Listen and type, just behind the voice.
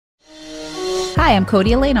Hi, I'm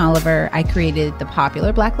Cody Elaine Oliver. I created the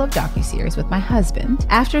popular Black Love docuseries with my husband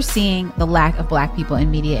after seeing the lack of Black people in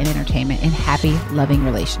media and entertainment in happy, loving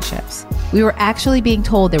relationships. We were actually being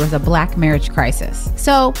told there was a Black marriage crisis.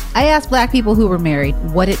 So I asked Black people who were married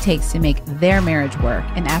what it takes to make their marriage work.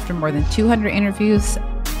 And after more than 200 interviews,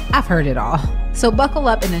 I've heard it all. So buckle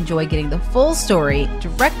up and enjoy getting the full story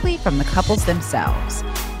directly from the couples themselves.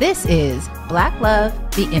 This is Black Love,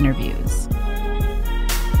 The Interviews.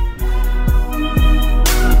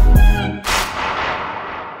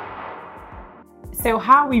 So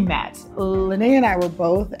how we met, Linnea and I were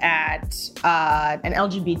both at an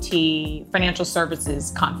LGBT financial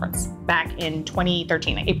services conference back in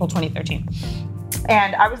 2013, April 2013.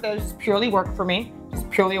 And I was there just purely work for me, just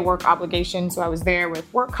purely a work obligation. So I was there with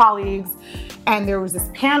work colleagues, and there was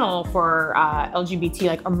this panel for LGBT,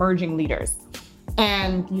 like emerging leaders.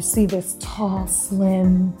 And you see this tall,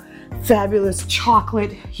 slim, fabulous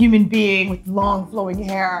chocolate human being with long flowing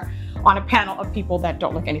hair on a panel of people that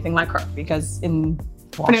don't look anything like her, because in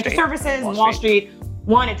financial services and Wall Street,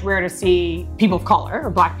 one, it's rare to see people of color or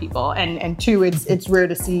Black people, and two, it's rare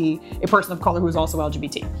to see a person of color who is also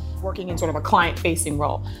LGBT working in sort of a client-facing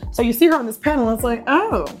role. So you see her on this panel, and it's like,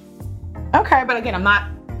 oh, okay. But again, I'm not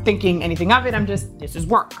thinking anything of it. I'm just, this is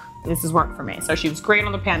work. This is work for me. So she was great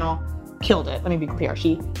on the panel, killed it. Let me be clear.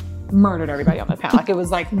 She murdered everybody on the panel. Like, it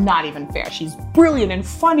was like not even fair. She's brilliant and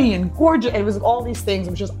funny and gorgeous. It was all these things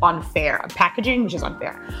which is unfair. Packaging, which is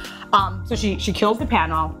unfair. So she kills the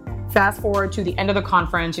panel. Fast forward to the end of the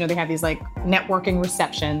conference, they have these like networking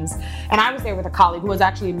receptions. And I was there with a colleague who was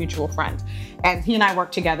actually a mutual friend. And he and I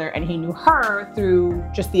worked together, and he knew her through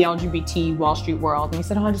just the LGBT Wall Street world. And he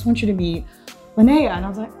said, oh, I just want you to meet Linnea. And I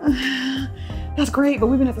was like, that's great, but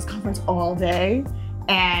we've been at this conference all day.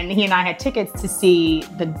 And he and I had tickets to see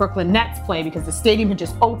the Brooklyn Nets play because the stadium had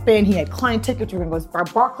just opened. He had client tickets. We were going to go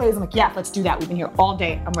to Barclays. I'm like, yeah, let's do that. We've been here all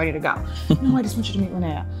day. I'm ready to go. No, I just want you to meet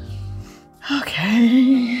Linnea.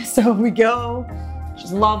 Okay. So we go.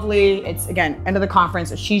 She's lovely. It's, again, end of the conference.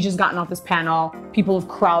 So she's just gotten off this panel. People have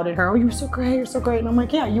crowded her. Oh, you were so great. You're so great. And I'm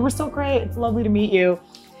like, yeah, you were so great. It's lovely to meet you.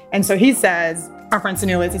 And so he says, our friend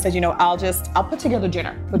Sunil is, he says, I'll put together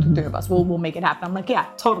dinner with the three of us. We'll make it happen. I'm like, yeah,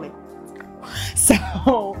 totally.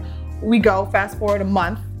 So we go, fast forward a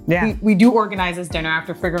month. Yeah. We do organize this dinner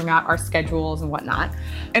after figuring out our schedules and whatnot.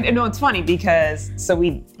 And it's funny because,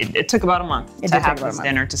 it took about a month to have this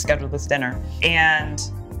dinner, to schedule this dinner. And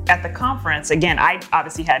at the conference, again, I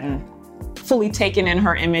obviously hadn't fully taken in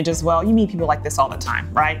her image as well. You meet people like this all the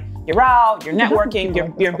time, right? You're out, you're networking,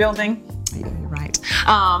 you're building. Yeah, you're right.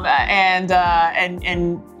 And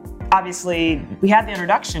obviously we had the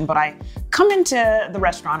introduction, but I come into the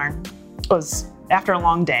restaurant, it was after a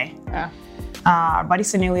long day. Yeah. Our buddy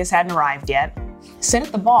Cornelius hadn't arrived yet. Sit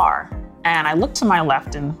at the bar, and I look to my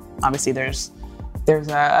left, and obviously there's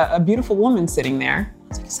a beautiful woman sitting there. I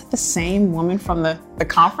was like, is that the same woman from the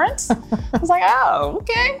conference? I was like, oh,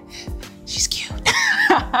 okay. She's cute.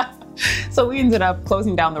 So we ended up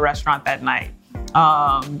closing down the restaurant that night.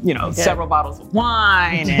 Several bottles of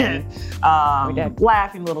wine and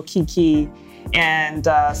laughing, little kiki. And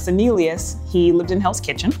Cornelius, he lived in Hell's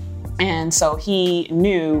Kitchen. And so he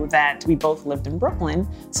knew that we both lived in Brooklyn.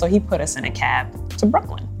 So he put us in a cab to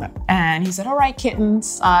Brooklyn. And he said, all right,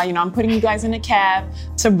 kittens, I'm putting you guys in a cab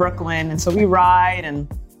to Brooklyn. And so we ride,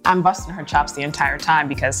 and I'm busting her chops the entire time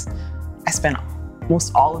because I spent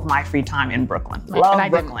most all of my free time in Brooklyn. Right. Love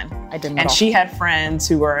Brooklyn. I didn't. And she had friends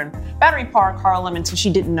who were in Battery Park, Harlem, and so she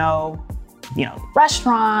didn't know,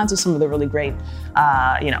 restaurants or some of the really great,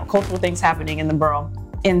 cultural things happening in the borough.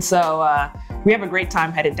 And so we have a great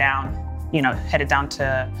time headed down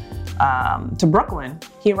to Brooklyn.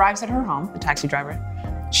 He arrives at her home, the taxi driver.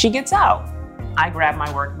 She gets out. I grab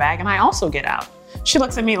my work bag, and I also get out. She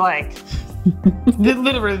looks at me like,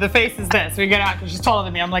 literally the face is this. We get out because she's taller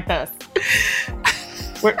than me. I'm like this.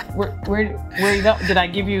 Where did I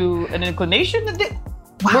give you an inclination?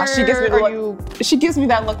 Wow, she gives me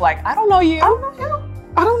that look like, I don't know you.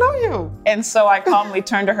 I don't know you. And so I calmly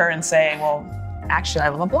turn to her and say, well, actually, I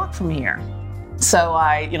live a block from here. So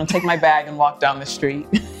I, take my bag and walk down the street.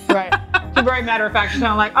 Right. She's very matter of fact. She's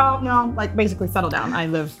kind of like, oh, no, like basically settle down. I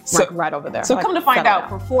live right over there. So come to find out,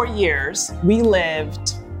 for 4 years, we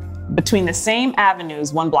lived between the same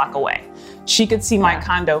avenues 1 block away. She could see my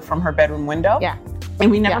condo from her bedroom window. Yeah. And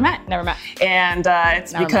we never met. Never met. And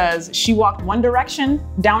it's because she walked one direction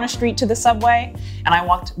down a street to the subway, and I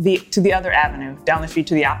walked to the other avenue down the street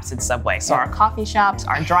to the opposite subway. So our coffee shops,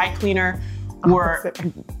 our dry cleaner were,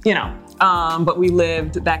 but we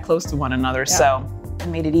lived that close to one another. Yeah. So it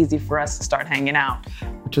made it easy for us to start hanging out.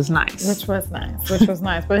 which was nice. Which was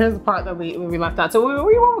nice. But here's the part that we left out. So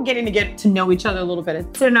we were getting to get to know each other a little bit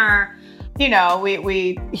at dinner. You know,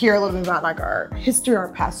 we hear a little bit about like our history, our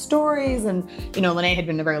past stories, and you know, Lene had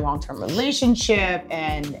been in a very long-term relationship,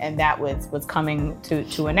 and that was coming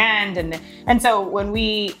to an end, and so when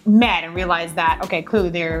we met and realized that okay, clearly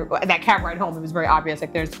that cab ride home, it was very obvious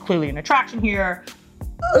like there's clearly an attraction here.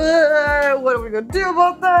 What are we gonna do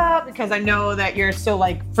about that? Because I know that you're still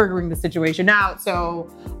like figuring the situation out. So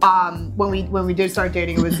when we did start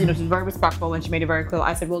dating, it was she was very respectful and she made it very clear.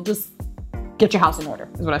 I said, well, just get your house in order,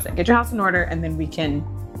 is what I said. Get your house in order, and then we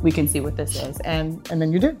can see what this is. And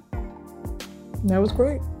then you did. That was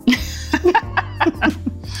great.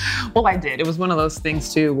 Well, I did. It was one of those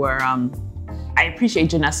things too where I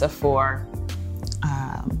appreciate Janessa for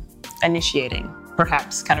initiating,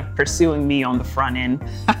 perhaps kind of pursuing me on the front end.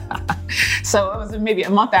 So it was maybe a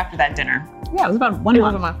month after that dinner. Yeah, it was about 1 month. It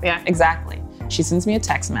was a month, yeah. Exactly. She sends me a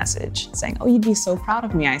text message saying, oh, you'd be so proud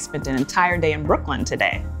of me. I spent an entire day in Brooklyn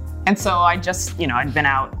today. And so I just, I'd been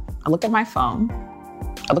out. I look at my phone.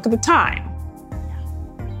 I look at the time.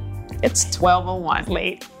 It's 12:01.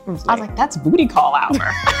 Late. I was like, that's booty call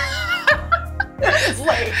hour.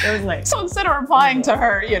 It was late. So instead of replying to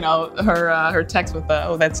her, her text with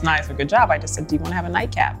oh, that's nice or good job, I just said, do you want to have a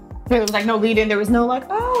nightcap? There was like no lead in. There was no like,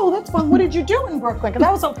 oh, that's fun. What did you do in Brooklyn? Because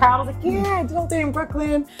I was so proud. I was like, yeah, I did all day in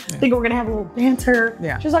Brooklyn. I think we're gonna have a little banter.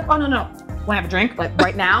 Yeah. She was like, oh no. Want to have a drink like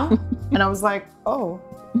right now? And I was like, oh,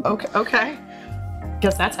 okay.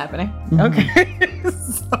 Guess that's happening. Mm-hmm. Okay.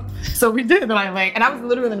 so we did. And I was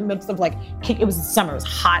literally in the midst of like, it was summer. It was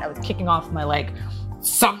hot. I was kicking off my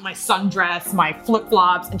my sundress, my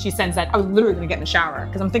flip-flops, and she sends that. I was literally gonna get in the shower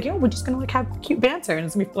because I'm thinking, oh, we're just gonna like have cute banter and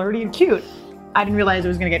it's gonna be flirty and cute. I didn't realize it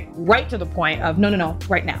was gonna get right to the point of no,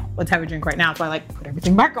 right now. Let's have a drink right now. So I like put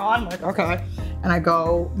everything back on, like, okay. And I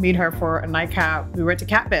go meet her for a nightcap. We went to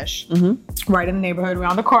Catfish, right in the neighborhood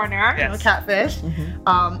around the corner, yes. Catfish.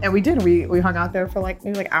 Mm-hmm. And we did, we hung out there for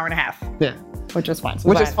maybe an hour and a half. Yeah. Which was fun. So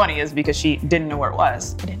which is funny is because she didn't know where it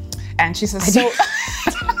was. I didn't. And she says,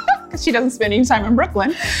 because she doesn't spend any time in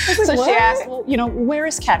Brooklyn. So she asked, well, where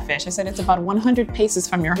is Catfish? I said, it's about 100 paces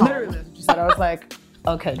from your home. Literally, she said, I was like,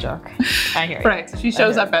 okay, joke. I hear you. Right. So she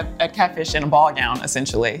shows up at Catfish in a ball gown,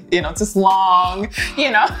 essentially. It's this long,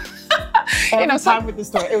 time with the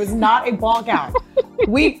story. It was not a ball gown.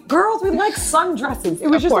 We like sundresses. It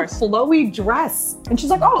was just a flowy dress. And she's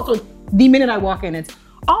like, oh, so the minute I walk in, it's,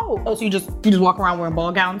 so you just walk around wearing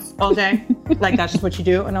ball gowns all day? Like that's just what you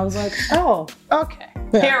do? And I was like, oh, okay.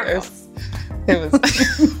 Yeah, here it goes. It was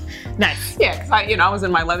nice. Yeah, because I was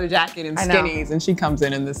in my leather jacket and skinnies, and she comes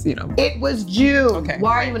in this, It was June. Okay.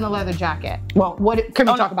 Why are you in a leather jacket? Well, can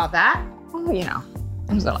we talk about that? Well,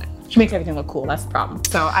 it was like, she makes everything look cool. That's the problem.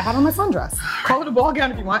 So I had on my sundress. Call it a ball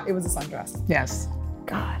gown if you want. It was a sundress. Yes.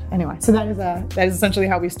 God. Anyway, so that is essentially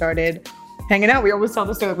how we started hanging out. We always tell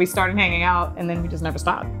the story. We started hanging out, and then we just never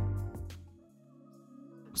stopped.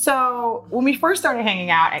 So when we first started hanging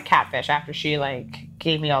out at Catfish, after she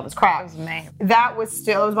gave me all this crap, it was May. It was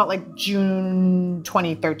about June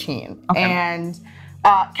 2013. Okay. And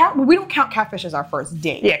we don't count Catfish as our first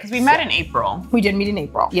date. Yeah, because we met in April. We did meet in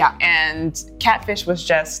April. Yeah. And Catfish was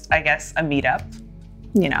just, I guess, a meetup.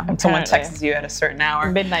 When someone texts you at a certain hour.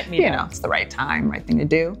 Midnight meetup. It's the right time, right thing to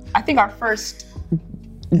do. I think our first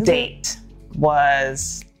date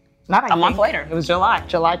was a month later. It was July.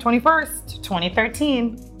 July 21st,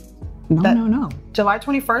 2013. No. July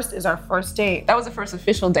 21st is our first date. That was the first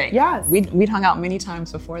official date. Yes. We'd hung out many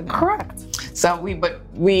times before then. Correct. So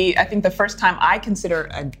I think the first time I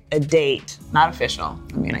consider a date, not official.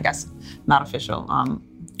 I mean, I guess not official.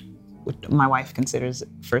 My wife considers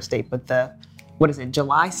first date, but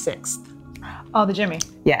July 6th. Oh, the Jimmy.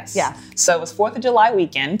 Yes. Yeah. So it was 4th of July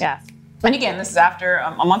weekend. Yes. And again, this is after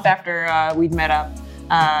a month after we'd met up,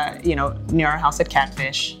 near our house at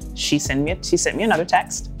Catfish. She sent me another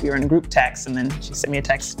text. We were in a group text, and then she sent me a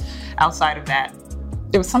text outside of that.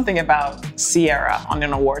 There was something about Sierra on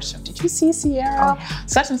an award show. Did you see Sierra? Oh.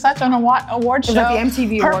 Such and such on an award show. It was like the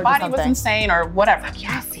MTV Her award body or was insane or whatever.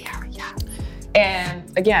 Yeah, Sierra, yeah.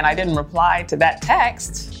 And again, I didn't reply to that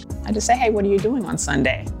text. I just say, hey, what are you doing on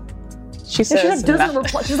Sunday? She says, doesn't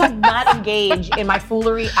reply. She's not engaged in my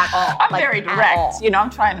foolery at all. I'm very direct. I'm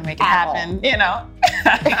trying to make it happen.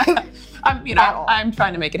 I'm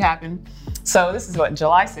trying to make it happen. So this is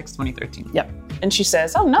July 6, 2013. Yep. And she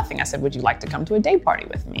says, oh, nothing. I said, would you like to come to a day party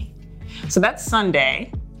with me? So that's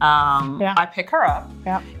Sunday. I pick her up.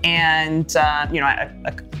 Yeah. And,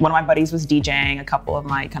 one of my buddies was DJing. A couple of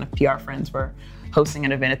my kind of PR friends were hosting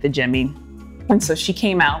an event at the Jimmy. And so she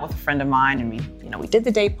came out with a friend of mine, and we did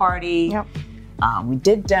the day party. Yep. We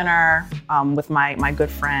did dinner with my good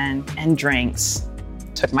friend and drinks.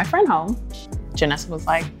 Took my friend home. Janessa was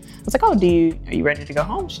like, oh, are you ready to go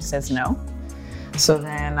home? She says no. So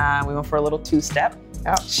then we went for a little two-step.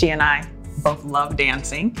 She and I both love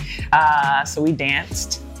dancing. So we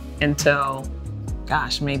danced until,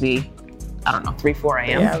 maybe, I don't know, 3, 4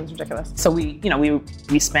 a.m. Yeah, it was ridiculous. So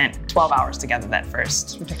we spent 12 hours together that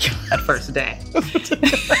first day.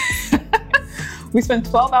 We spent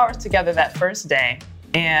 12 hours together that first day.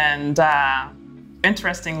 And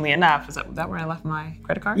interestingly enough, is that where I left my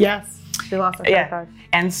credit card? Yes. She lost her credit card.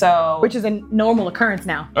 And so... Which is a normal occurrence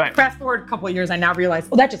now. Right. Fast forward a couple of years, I now realize,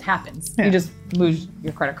 that just happens. Yeah. You just lose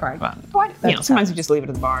your credit card. Well, sometimes you just leave it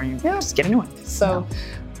at the bar and you just get a new one. So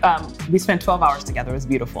we spent 12 hours together. It was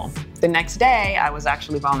beautiful. The next day, I was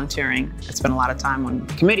actually volunteering. I spent a lot of time on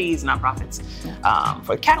committees, nonprofits,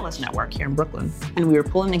 for the Catalyst Network here in Brooklyn. And we were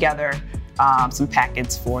pulling together some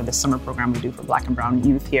packets for the summer program we do for Black and Brown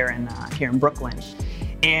youth here in Brooklyn.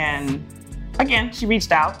 And again, she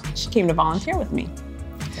reached out. She came to volunteer with me.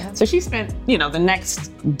 Yeah. So she spent, the next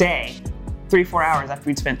day, 3, 4 hours after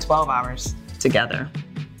we'd spent 12 hours together,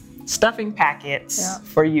 stuffing packets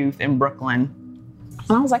for youth in Brooklyn.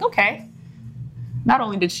 And I was like, okay. Not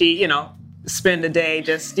only did she, spend a day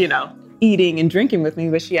just, eating and drinking with me,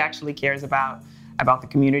 but she actually cares about the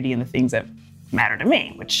community and the things that matter to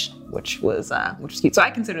me, which was cute. So I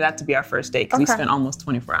consider that to be our first date because we spent almost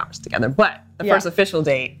 24 hours together. But the first official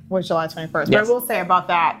date was July 21st. Yes. But I will say about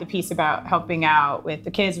that, the piece about helping out with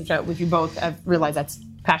the kids, which you both have realized that's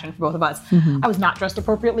passion for both of us. Mm-hmm. I was not dressed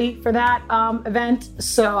appropriately for that event,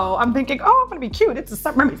 so I'm thinking, I'm gonna be cute. It's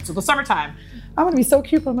the summertime. I'm gonna be so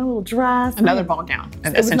cute with my little dress. Another ball gown.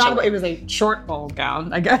 It was a short ball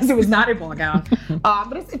gown. I guess it was not a ball gown.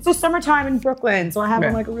 But it's the summertime in Brooklyn, so I have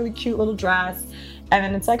on like a really cute little dress. And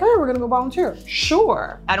then it's like, we're gonna go volunteer.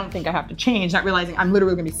 Sure. I don't think I have to change, not realizing I'm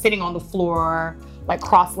literally gonna be sitting on the floor, like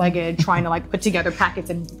cross-legged, trying to like put together packets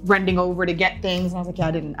and bending over to get things. And I was like,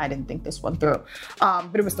 I didn't think this one through.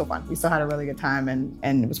 But it was still fun. We still had a really good time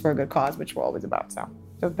and it was for a good cause, which we're always about. So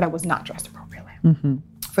but I was not dressed appropriately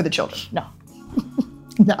for the children. No.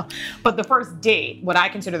 No. But the first date, what I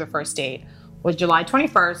consider the first date, was July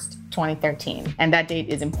 21st, 2013. And that date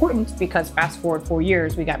is important because fast forward 4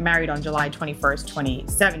 years, we got married on July 21st,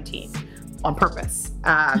 2017 on purpose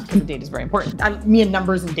because the date is very important. Me and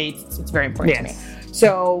numbers and dates, it's very important to me.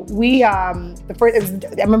 So we, I remember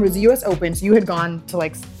it was the US Open, so you had gone to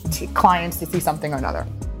like clients to see something or another.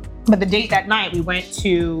 But the date that night, we went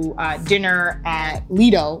to dinner at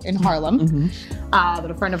Lido in Harlem that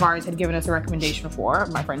a friend of ours had given us a recommendation for,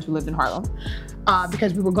 my friends who lived in Harlem.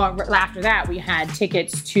 Because we were going, after that, we had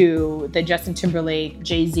tickets to the Justin Timberlake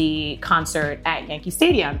Jay-Z concert at Yankee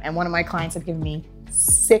Stadium. And one of my clients had given me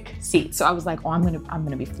sick seats. So I was like, I'm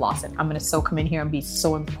gonna be flossing. I'm gonna so come in here and be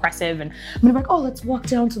so impressive. And I'm gonna be like, let's walk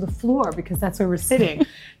down to the floor because that's where we're sitting.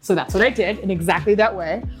 So that's what I did in exactly that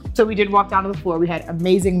way. So we did walk down to the floor. We had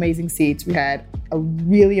amazing, amazing seats. We had a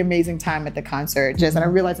really amazing time at the concert. And I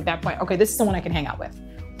realized at that point, okay, this is someone I can hang out with.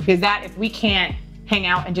 Because if we can't hang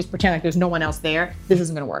out and just pretend like there's no one else there, this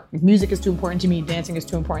isn't gonna work. Music is too important to me. Dancing is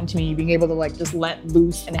too important to me. Being able to like just let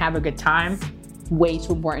loose and have a good time, way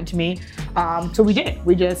too important to me. So we did.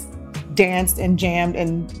 We just danced and jammed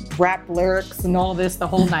and rapped lyrics and all this the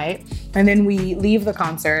whole night. And then we leave the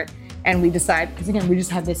concert and we decide, because again, we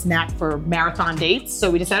just had this knack for marathon dates. So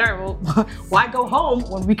we decided, all right, well, why go home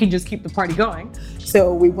when we can just keep the party going?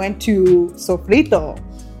 So we went to Sofrito.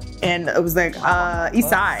 And it was like East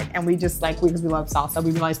Side. And we just because we love salsa,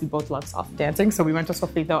 we realized we both love salsa dancing. So we went to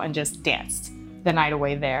Sofrito and just danced the night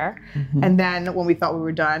away there. And then when we thought we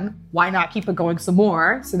were done, why not keep it going some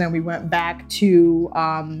more? So then we went back to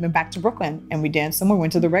Brooklyn and we danced somewhere,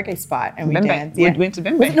 went to the reggae spot and we danced. Yeah. We went to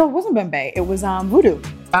Bembe. No, it wasn't Bembe. It was Voodoo.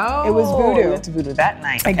 Oh, it was Voodoo. We went to Voodoo that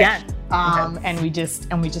night. Again. And we just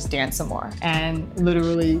danced some more and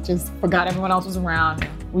literally just forgot everyone else was around.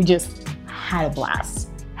 We just had a blast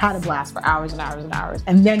for hours and hours and hours.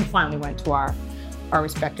 And then finally went to our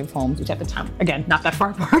respective homes, which at the time, again, not that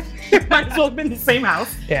far apart. It might as well have been the same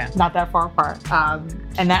house. Yeah. Not that far apart.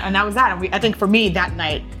 And that was that. And I think for me that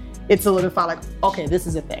night, it solidified like, okay, this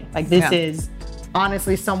is a thing. Like this is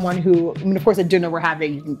honestly someone who, of course at dinner we're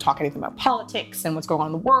having, you can talk anything about politics and what's going on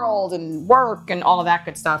in the world and work and all of that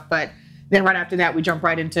good stuff. But then right after that, we jump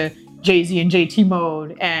right into Jay-Z and JT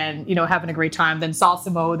mode and, having a great time, then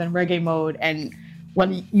salsa mode, then reggae mode. And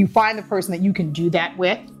when you find the person that you can do that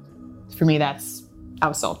with, for me, I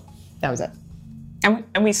was sold. That was it.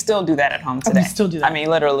 And we still do that at home today. We still do that. I mean,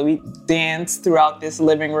 literally, we dance throughout this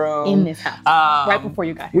living room. In this house. Right before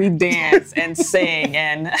you got here. We dance and sing,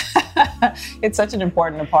 and it's such an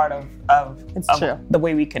important part of the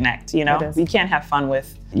way we connect, you know? It is. You can't have fun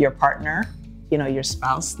with your partner, you know, your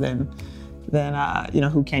spouse, then you know,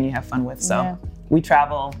 who can you have fun with? So we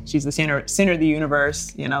travel. She's the center of the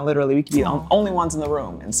universe, you know, literally. We could be the only ones in the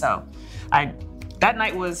room. And so that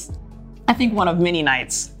night was, I think, one of many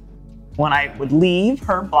nights when I would leave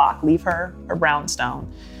her block, leave her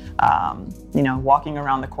brownstone, you know, walking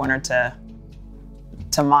around the corner to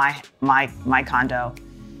my condo,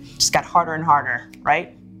 just got harder and harder,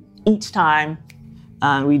 right? Each time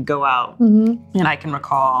we'd go out, and I can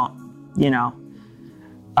recall, you know,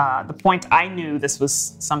 the point I knew this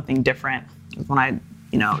was something different was when I,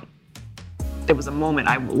 you know, there was a moment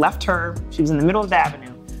I left her. She was in the middle of the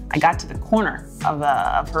avenue. I got to the corner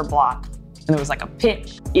of her block, and there was like a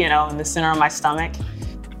pit, you know, in the center of my stomach.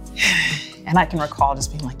 And I can recall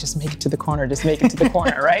just being like, just make it to the corner, just make it to the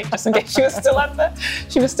corner, right? Just in case she was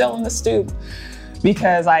still in the stoop,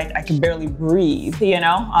 because I could barely breathe, you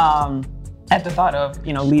know, at the thought of,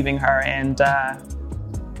 you know, leaving her. And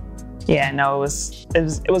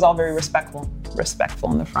it was all very respectful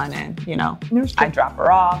in the front end, you know. I drop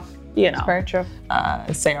her off, you know. Very true.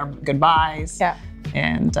 Say our goodbyes. Yeah.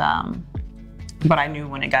 And but I knew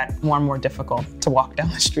when it got more and more difficult to walk down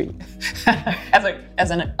the street as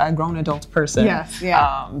a grown adult person,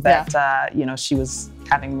 that you know, she was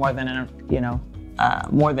having more than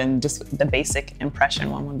just the basic impression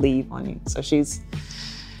one would leave on you. So she's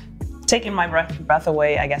taking my breath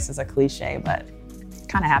away, I guess is a cliche, but it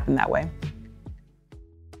kind of happened that way.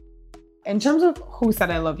 In terms of who said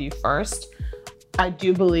I love you first, I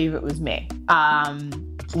do believe it was me.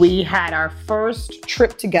 We had our first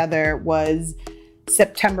trip together was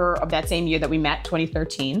September of that same year that we met,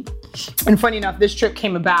 2013. And funny enough, this trip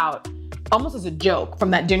came about almost as a joke from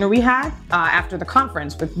that dinner we had after the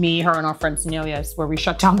conference with me, her, and our friend Cornelius, where we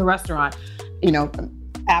shut down the restaurant, you know,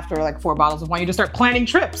 after like 4 bottles of wine. You just start planning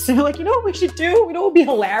trips. And we're like, you know what we should do? You know what would be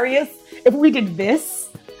hilarious if we did this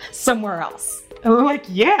somewhere else? And we're like,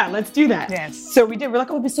 yeah, let's do that. Yes. So we did. We're like,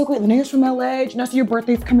 oh, it'd be so great. Linea's from LA. Janessa, your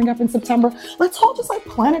birthday's coming up in September. Let's all just like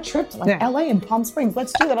plan a trip to like LA and Palm Springs.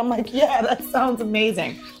 Let's do that. I'm like, yeah, that sounds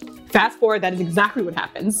amazing. Fast forward, that is exactly what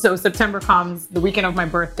happens. So September comes, the weekend of my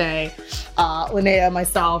birthday. Linnea,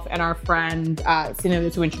 myself, and our friend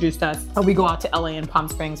Cornelius, who introduced us, we go out to LA and Palm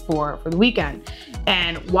Springs for the weekend.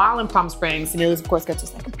 And while in Palm Springs, Cornelius, of course, gets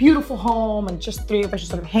us like a beautiful home, and just 3 of us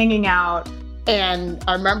just sort of hanging out. And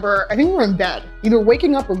I remember, I think we were in bed, either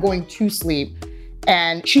waking up or going to sleep.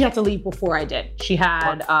 And she had to leave before I did. She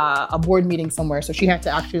had a board meeting somewhere, so she had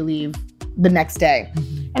to actually leave the next day.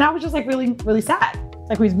 And I was just like really, really sad.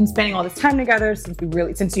 Like, we've been spending all this time together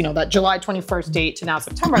since, you know, that July 21st date to now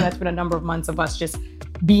September. That's been a number of months of us just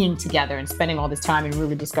being together and spending all this time and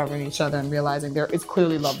really discovering each other and realizing there is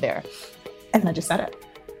clearly love there. And I just said it.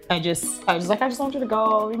 I was like, I just want you to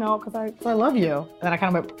go, you know, because I love you. And then I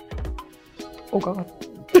kind of went, oh God.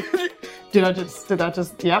 Did I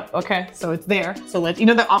just, yep, okay. So it's there. So let's, you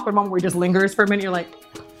know, the awkward moment where it just lingers for a minute. You're like,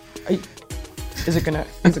 is it gonna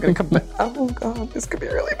come back? Oh God, this could be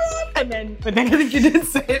really bad. But then I think you did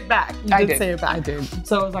say it back. I did.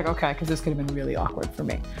 So I was like, okay, because this could have been really awkward for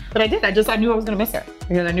me. But I did. I knew I was gonna miss her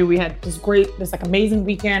because I knew we had this like amazing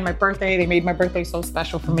weekend. My birthday, they made my birthday so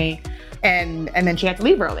special for me, and then she had to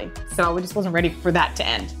leave early, so I just wasn't ready for that to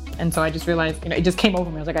end. And so I just realized, you know, it just came over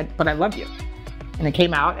me. I was like, but I love you. And it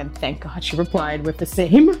came out, and thank God she replied with the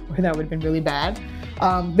same, or that would have been really bad.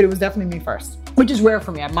 But it was definitely me first, which is rare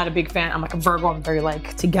for me. I'm not a big fan. I'm like a Virgo. I'm very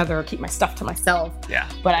like together, keep my stuff to myself. Yeah.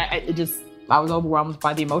 But I was overwhelmed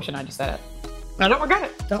by the emotion. I just said it. And I don't regret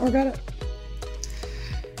it. Don't regret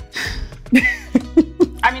it.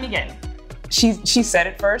 I mean, again, she said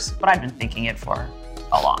it first, but I've been thinking it for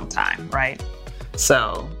a long time, right?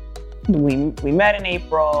 So we met in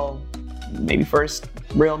April, maybe first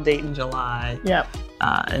real date in July. Yep.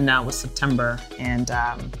 And now it was September. And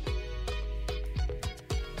I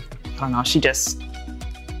don't know, it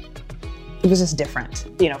was just different,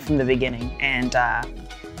 you know, from the beginning. And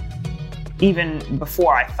even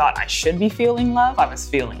before I thought I should be feeling love, I was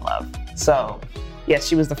feeling love. So yes,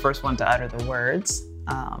 she was the first one to utter the words.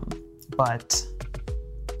 But,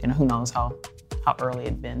 you know, who knows how early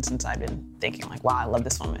it'd been since I've been thinking like, wow, I love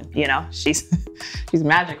this woman. You know, she's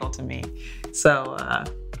magical to me. So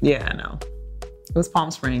yeah, I know. It was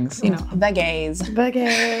Palm Springs, you know, the gays. it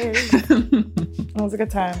was a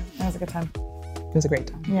good time. It was a good time. It was a great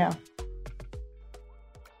time. Yeah.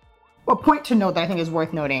 a point to note that I think is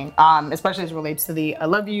worth noting, especially as it relates to the I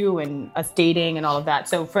love you and us dating and all of that.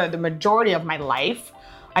 So for the majority of my life,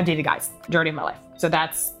 I've dated guys, majority of my life. So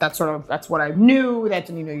that's what I knew. That's,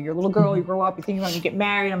 you know, you're a little girl, you grow up, you think you're going to get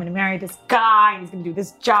married. I'm going to marry this guy, and he's going to do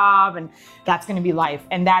this job, and that's going to be life.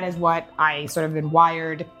 And that is what I sort of been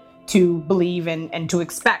wired to believe and to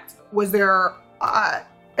expect. Was there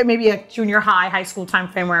maybe a junior high school time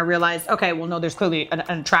frame where I realized, okay, well, no, there's clearly an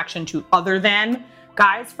attraction to other than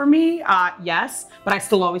guys for me? Yes, but I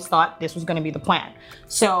still always thought this was going to be the plan.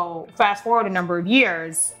 So fast forward a number of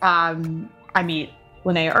years, I meet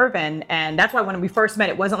Linnea Irvin, and that's why when we first met,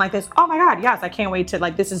 it wasn't like this, oh my God, yes, I can't wait to,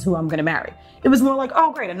 like, this is who I'm going to marry. It was more like,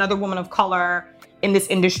 oh great, another woman of color in this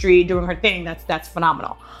industry doing her thing. That's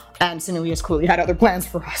phenomenal. And Sunilius clearly had other plans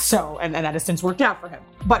for us, so and that has since worked out for him.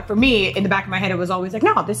 But for me, in the back of my head, it was always like,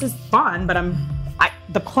 no, this is fun, but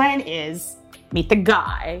the plan is meet the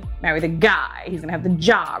guy, marry the guy. He's gonna have the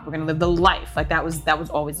job. We're gonna live the life. Like that was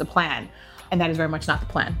always the plan, and that is very much not the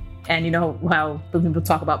plan. And you know how people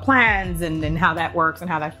talk about plans and how that works and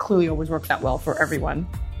how that clearly always works out well for everyone.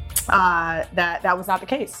 That was not the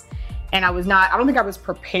case, and I don't think I was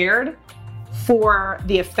prepared for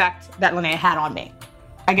the effect that Linnea had on me.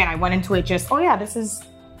 Again, I went into it just, oh yeah, this is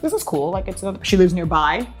cool. Like she lives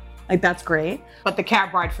nearby. Like that's great. But the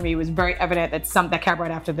cab ride for me was very evident that cab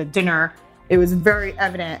ride after the dinner, it was very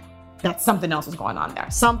evident that something else was going on there.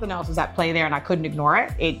 Something else was at play there, and I couldn't ignore it.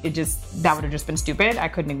 That would have just been stupid. I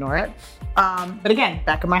couldn't ignore it. But again,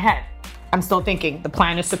 back in my head, I'm still thinking the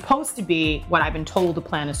plan is supposed to be what I've been told the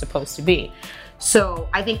plan is supposed to be. So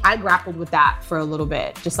I think I grappled with that for a little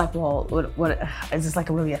bit. Just like, well, what is this like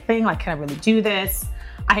really a thing? Like, can I really do this?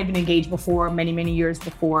 I had been engaged before, many, many years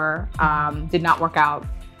before. Did not work out,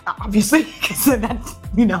 obviously, because that's,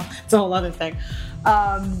 you know, it's a whole other thing.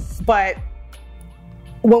 But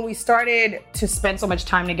when we started to spend so much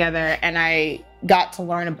time together and I got to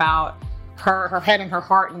learn about her head and her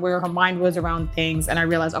heart and where her mind was around things, and I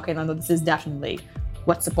realized, okay, no, this is definitely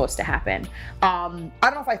what's supposed to happen. I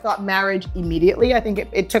don't know if I thought marriage immediately. I think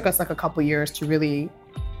it took us like a couple years to really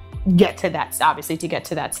get to that, obviously, to get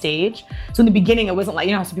to that stage. So in the beginning, it wasn't like,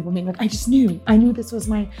 you know, some people being like, I knew this was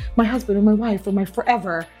my husband or my wife or my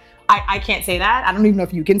forever. I can't say that. I don't even know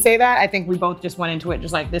if you can say that. I think we both just went into it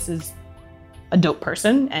just like, this is a dope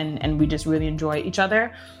person, and we just really enjoy each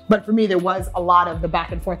other. But for me, there was a lot of the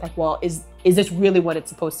back and forth, like, well, is this really what it's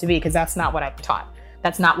supposed to be? Because that's not what I taught.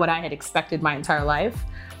 That's not what I had expected my entire life.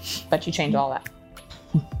 But you changed all that.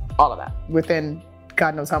 All of that. Within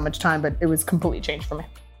God knows how much time, but it was completely changed for me.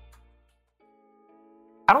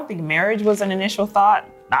 I don't think marriage was an initial thought.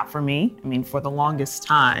 Not for me. I mean, for the longest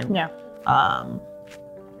time. Yeah.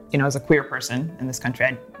 You know, as a queer person in this country,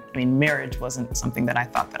 I mean, marriage wasn't something that I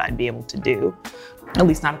thought that I'd be able to do, at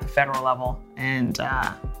least not at the federal level. And,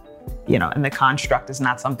 you know, and the construct is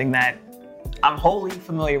not something that I'm wholly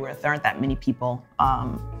familiar with. There aren't that many people,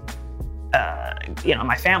 you know,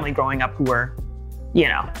 my family growing up who were, you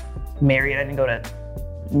know, married. I didn't go to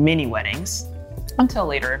many weddings until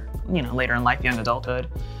later, you know, later in life, young adulthood.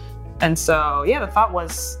 And so, yeah, the thought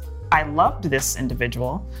was, I loved this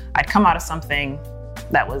individual. I'd come out of something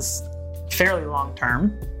that was fairly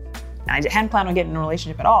long-term. And I hadn't planned on getting in a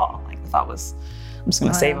relationship at all. Like the thought was, I'm just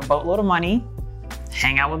gonna save a boatload of money,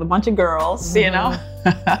 hang out with a bunch of girls, you know,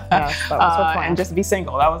 and just be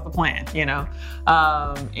single. That was the plan, you know.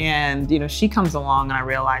 And, you know, she comes along and I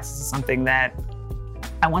realize this is something that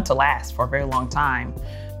I want to last for a very long time.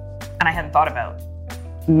 And I hadn't thought about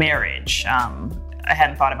marriage. I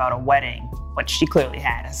hadn't thought about a wedding, but she clearly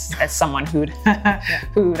had as someone who'd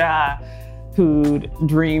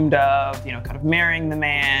dreamed of, you know, kind of marrying the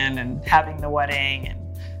man and having the wedding and,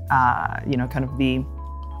 you know, kind of the,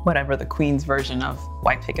 whatever the Queen's version of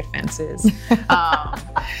white picket fence is.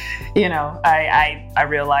 You know, I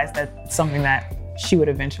realized that it's something that she would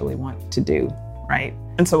eventually want to do, right?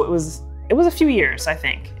 And so it was a few years, I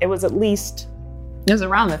think. It was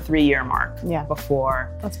around the 3-year mark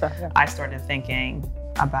before That's fair, yeah. I started thinking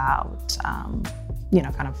about, you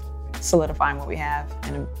know, kind of solidifying what we have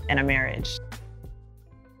in a marriage.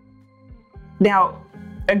 Now,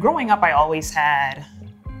 growing up, I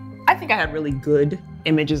think I had really good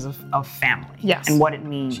images of family and what it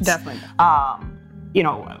means. Definitely. You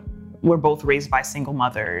know, we're both raised by single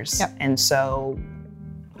mothers. Yep. And so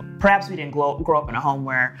perhaps we didn't grow up in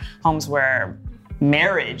homes where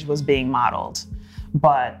marriage was being modeled,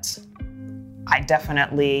 but I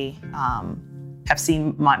definitely have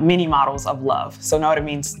seen many models of love. So know what it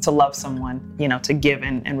means to love someone, you know, to give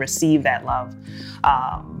and receive that love.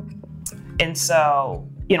 And so,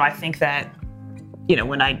 you know, I think that, you know,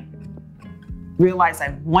 when I realized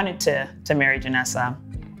I wanted to marry Janessa,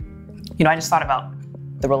 I just thought about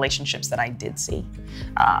the relationships that I did see.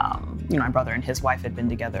 My brother and his wife had been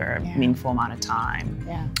together a meaningful amount of time.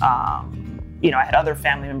 Yeah. I had other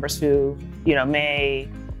family members who, may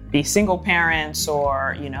be single parents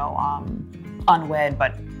or, unwed,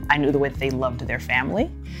 but I knew the way that they loved their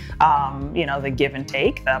family. The give and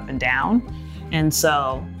take, the up and down. And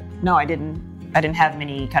so, no, I didn't have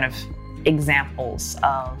many kind of examples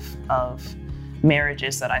of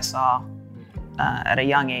marriages that I saw at a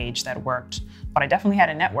young age that worked. But I definitely had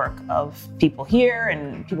a network of people here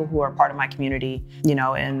and people who are part of my community,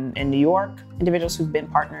 in New York, individuals who've been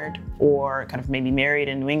partnered or kind of maybe married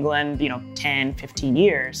in New England, 10, 15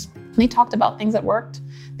 years. And they talked about things that worked,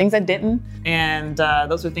 things that didn't. And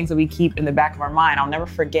those are things that we keep in the back of our mind. I'll never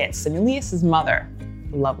forget Sanelius' mother,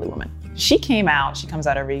 a lovely woman. She comes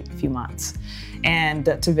out every few months and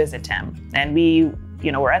to visit him. And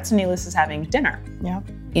we're at Sanelius' having dinner. Yeah.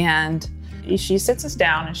 And she sits us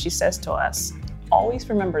down and she says to us, always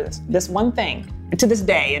remember this one thing. And to this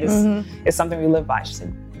day, it's something we live by. She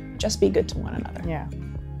said, just be good to one another. Yeah.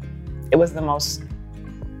 It was the most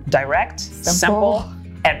direct, simple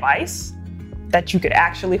advice that you could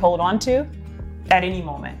actually hold on to at any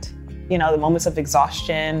moment. The moments of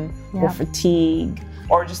exhaustion or fatigue,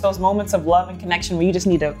 or just those moments of love and connection where you just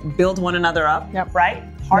need to build one another up, right?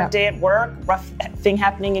 Hard day at work, rough thing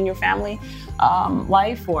happening in your family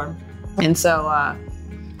life, and so,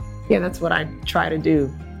 that's what I try to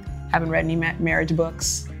do. Haven't read any marriage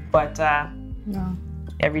books, but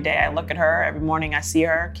every day I look at her, every morning I see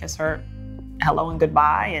her, kiss her, hello and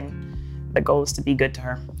goodbye, and the goal is to be good to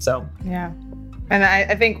her. So yeah, and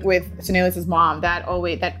I think with Sanelius' mom, that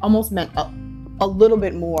almost meant a little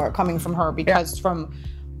bit more coming from her, because from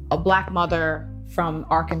a Black mother from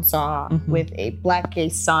Arkansas with a Black gay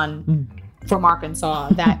son from Arkansas,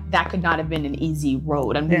 that could not have been an easy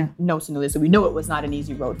road. And we know Sanelius, so we know it was not an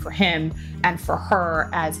easy road for him and for her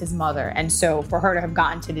as his mother. And so for her to have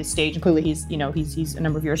gotten to this stage, and clearly he's a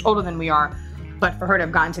number of years older than we are, but for her to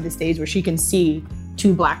have gotten to this stage where she can see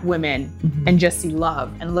two Black women and just see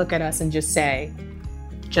love and look at us and just say,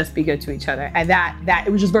 just be good to each other. And that it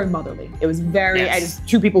was just very motherly. It was very,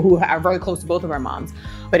 two people who are very close to both of our moms,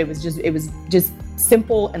 but it was just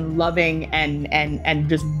simple and loving and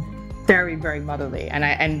just very, very motherly.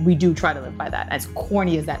 And we do try to live by that, as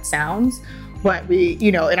corny as that sounds. But we,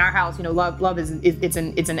 in our house, love is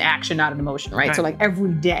an action, not an emotion, right? So like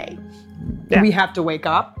every day we have to wake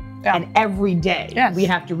up and every day we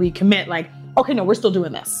have to recommit, like, okay, no, we're still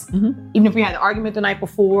doing this. Even if we had an argument the night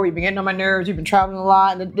before, you've been getting on my nerves, you've been traveling a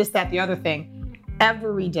lot, and this, that, the other thing.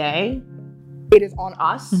 Every day, it is on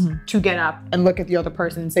us to get up and look at the other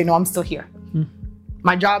person and say, no, I'm still here.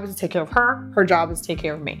 My job is to take care of her. Her job is to take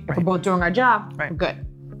care of me. If we're both doing our job, we're good.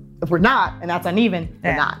 If we're not, and that's uneven,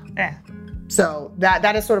 we're not. Yeah. So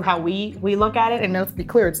that is sort of how we look at it. And let's be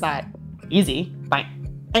clear, it's not easy by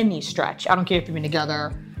any stretch. I don't care if you've been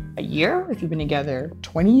together a year, if you've been together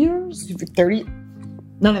 20 years, if you're 30,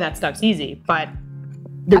 none of that stuff's easy. But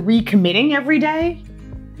the recommitting every day,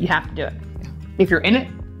 you have to do it. If you're in it,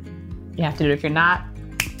 you have to do it. If you're not,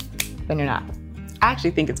 then you're not. I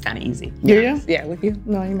actually think it's kind of easy. Do you? Yeah, with you?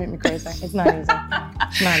 No, you make me crazy. It's not easy.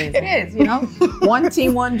 It's not easy. It is, one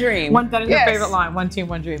team, one dream. That is your favorite line, one team,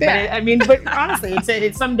 one dream. Yeah. But honestly,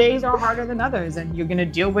 it's some days are harder than others, and you're going to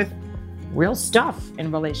deal with real stuff in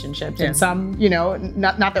relationships. And some,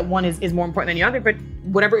 not that one is more important than the other, but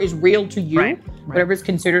whatever is real to you, whatever is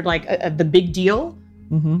considered like the big deal,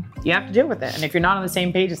 you have to deal with it. And if you're not on the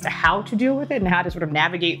same page as to how to deal with it and how to sort of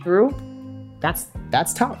navigate through,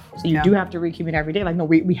 that's tough. So you do have to recommit every day. Like, no,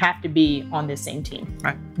 we have to be on this same team.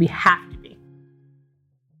 Right. We have to be.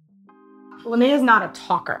 Linnea is not a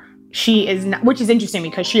talker. She is not, which is interesting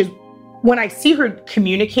because she is, when I see her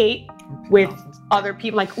communicate with other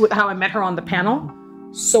people, like how I met her on the panel,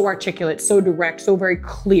 so articulate, so direct, so very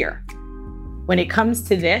clear. When it comes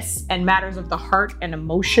to this and matters of the heart and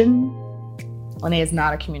emotion, Linnea is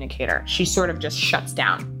not a communicator. She sort of just shuts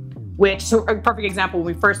down. So a perfect example,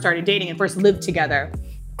 when we first started dating and first lived together,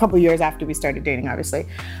 a couple of years after we started dating, obviously.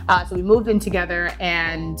 So we moved in together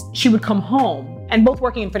and she would come home, and both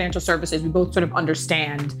working in financial services, we both sort of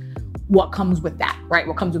understand what comes with that, right?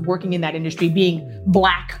 What comes with working in that industry, being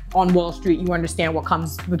Black on Wall Street, you understand what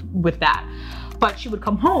comes with that. But she would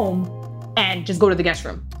come home and just go to the guest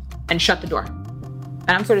room and shut the door. And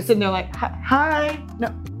I'm sort of sitting there like, hi,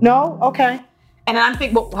 no, okay. And then I'm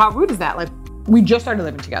thinking, well, how rude is that? Like, we just started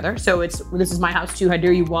living together. So this is my house too. How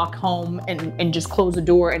dare you walk home and just close the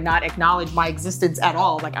door and not acknowledge my existence at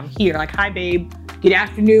all? Like, I'm here, like, hi babe, good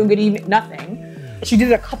afternoon, good evening, nothing. She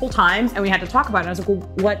did it a couple times and we had to talk about it. I was like,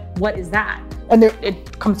 well, what is that? And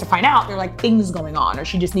it comes to find out, there are like things going on, or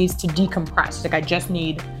she just needs to decompress. Like, I just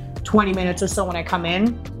need 20 minutes or so when I come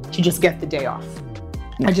in to just get the day off.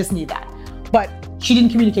 I just need that. But she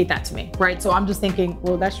didn't communicate that to me, right? So I'm just thinking,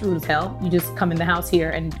 well, that's rude as hell. You just come in the house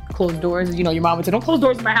here and close doors. You know, your mom would say, don't close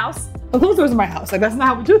doors in my house. Don't close doors in my house. Like, that's not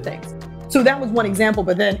how we do things. So that was one example,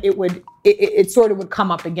 but then it sort of would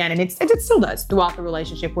come up again. And it still does throughout the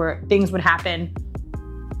relationship, where things would happen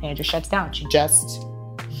and it just shuts down. She just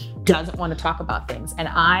doesn't want to talk about things. And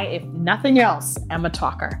I, if nothing else, am a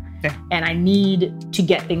talker. Yeah. And I need to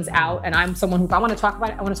get things out. And I'm someone who, if I want to talk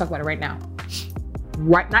about it, I want to talk about it right now.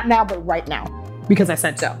 Right, not now, but right now, because I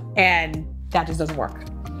said so. And that just doesn't work.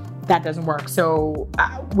 That doesn't work. So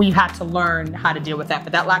we've had to learn how to deal with that.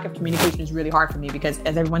 But that lack of communication is really hard for me, because,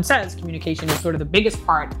 as everyone says, communication is sort of the biggest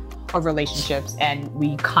part of relationships, and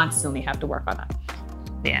we constantly have to work on that.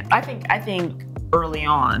 Yeah, I think early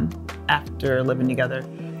on, after living together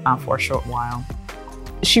for a short while,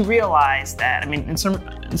 she realized that, I mean, in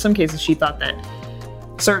some cases, she thought that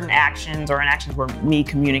certain actions or inactions were me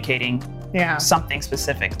communicating something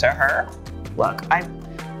specific to her. Look,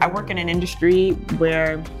 I work in an industry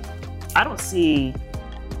where I don't see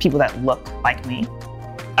people that look like me.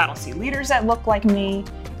 I don't see leaders that look like me.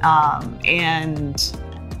 And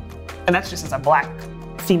that's just as a Black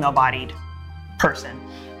female-bodied person.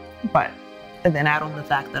 But then add on the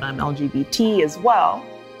fact that I'm LGBT as well,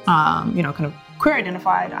 kind of queer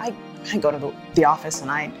identified. I go to the office and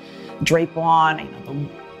I drape on,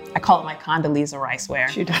 I call it my Condoleezza Rice wear.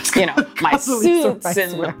 She does. My suits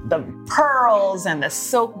and the pearls and the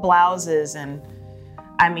silk blouses. And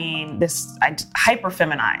I mean, I hyper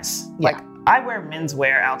feminize. Yeah. Like, I wear men's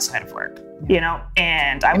wear outside of work,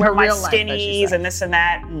 and I wear my skinnies and this and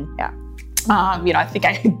that. And, I think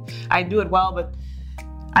I do it well, but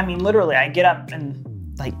I mean, literally, I get up and,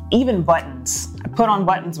 like, even buttons, I put on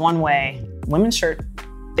buttons one way. Women's shirt,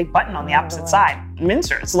 they button on the opposite side. Men's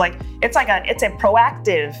shirts, it's a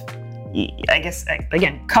proactive, I guess,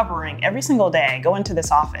 again, covering every single day. I go into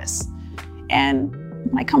this office, and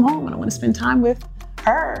when I come home and I want to spend time with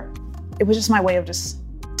her, it was just my way of just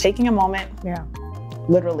taking a moment,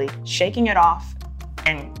 literally shaking it off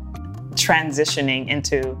and transitioning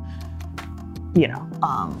into,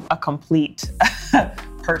 a complete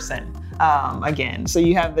person again. So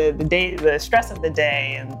you have the day, the stress of the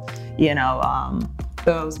day, and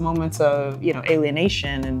those moments of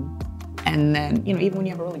alienation, and then even when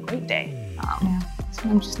you have a really great day,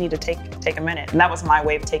 sometimes you just need to take a minute. And that was my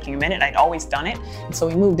way of taking a minute. I'd always done it, and so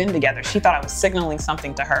we moved in together. She thought I was signaling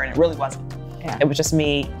something to her, and it really wasn't. It was just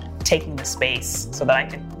me taking the space so that I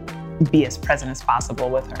could be as present as possible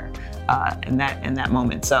with her in that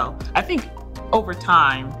moment. So I think over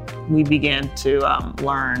time we began to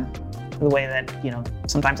learn the way that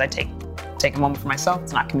sometimes I take a moment for myself.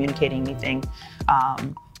 It's not communicating anything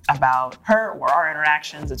about her or our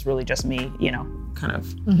interactions. It's really just me, kind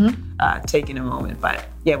of taking a moment. But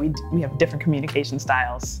yeah, we have different communication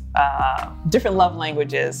styles, different love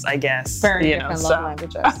languages, I guess. Very different love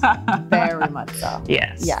languages. Very much so.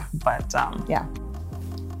 Yes. Yeah. But yeah.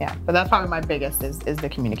 But that's probably my biggest is the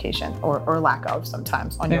communication or lack of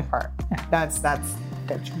sometimes on your part. Yeah. That's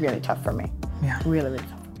really tough for me. Yeah. Really, really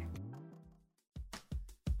tough for me.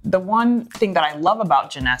 The one thing that I love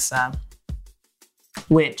about Janessa,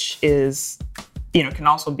 which is, can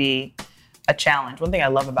also be a challenge. One thing I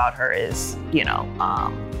love about her is,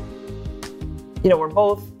 we're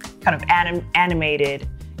both kind of animated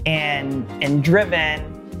and driven,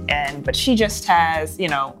 but she just has,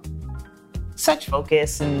 such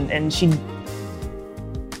focus, and she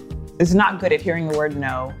is not good at hearing the word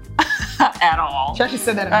no at all. She actually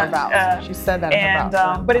said that in her vows. She said that in her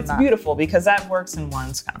vows. But it's beautiful, because that works in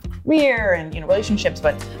one's kind of career and relationships.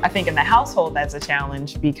 But I think in the household that's a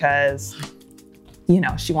challenge, because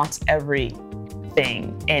she wants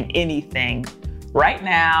everything and anything right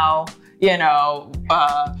now.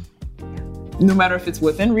 No matter if it's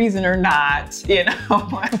within reason or not.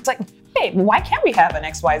 It's like, hey, why can't we have an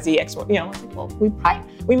XYZ? Well,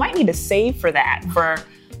 we might need to save for that for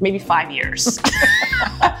maybe 5 years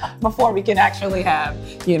before we can actually have,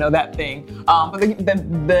 that thing. But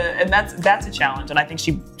and that's a challenge. And I think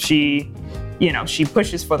she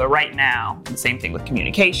pushes for the right now. And the same thing with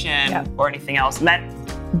communication or anything else. And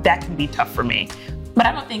that can be tough for me. But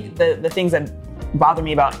I don't think the things that bother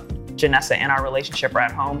me about Janessa and our relationship or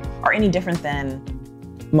at home are any different than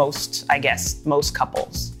most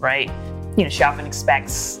couples, right? She often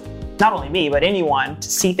expects not only me, but anyone to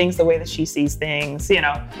see things the way that she sees things,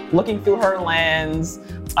 looking through her lens,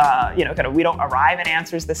 we don't arrive at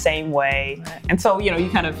answers the same way. Right. And so, you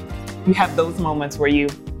have those moments where you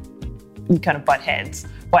you kind of butt heads.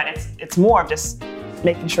 But it's more of just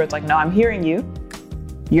making sure it's like, no, I'm hearing you,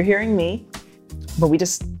 you're hearing me, but we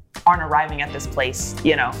just aren't arriving at this place,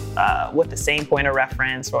 with the same point of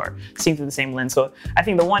reference or seeing through the same lens. So I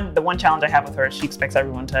think the one challenge I have with her is she expects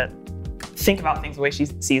everyone to think about things the way she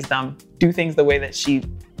sees them, do things the way that she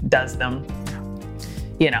does them.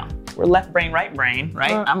 We're left brain, right brain,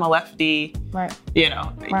 right? I'm a lefty. Right.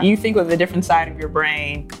 Right. You think with a different side of your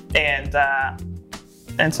brain, and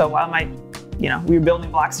so while we were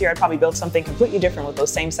building blocks here, I'd probably build something completely different with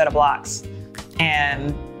those same set of blocks,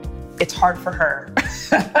 and it's hard for her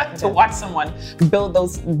to watch someone build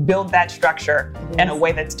that structure in a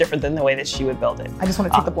way that's different than the way that she would build it. I just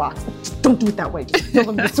want to take the blocks. Don't do it that way. Just build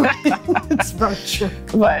them this way. It's very true.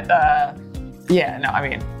 But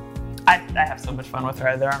I have so much fun with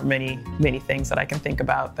her. There aren't many things that I can think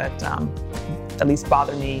about that at least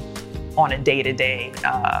bother me on a day-to-day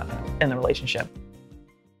in the relationship.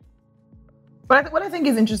 But what I think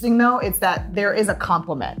is interesting, though, is that there is a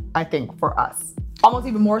compliment, I think, for us. Almost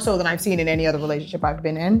even more so than I've seen in any other relationship I've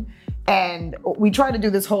been in. And we try to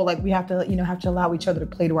do this whole, we have to allow each other to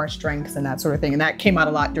play to our strengths and that sort of thing. And that came out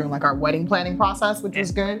a lot during our wedding planning process, which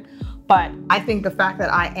was good. But I think the fact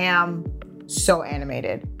that I am so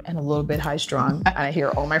animated and a little bit high strung, and I hear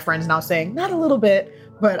all my friends now saying, not a little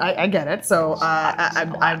bit, but I get it. So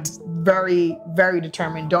I'm very, very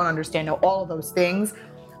determined, don't understand, know all of those things.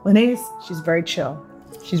 Lene, she's very chill.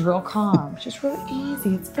 She's real calm. She's real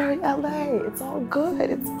easy. It's very LA. It's all good.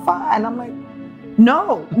 It's fine. I'm like,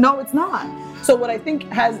 no, it's not. So what I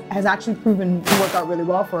think has actually proven to work out really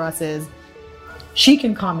well for us is she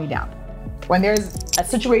can calm me down. When there's a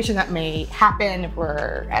situation that may happen, if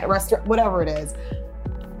we're at a restaurant, whatever it is,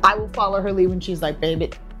 I will follow her lead when she's like, babe,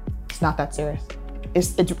 it's not that serious.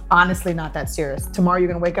 It's honestly not that serious. Tomorrow you're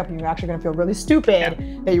gonna wake up and you're actually gonna feel really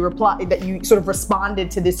stupid that you sort of responded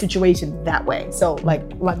to this situation that way. So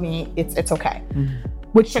it's okay. Mm-hmm.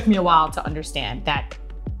 Which took me a while to understand that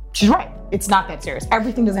she's right. It's not that serious.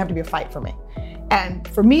 Everything doesn't have to be a fight for me. And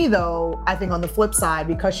for me though, I think on the flip side,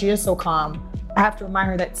 because she is so calm, I have to remind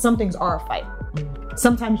her that some things are a fight. Mm-hmm.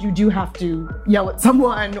 Sometimes you do have to yell at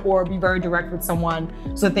someone or be very direct with someone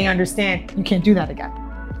so that they understand you can't do that again.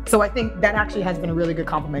 So I think that actually has been a really good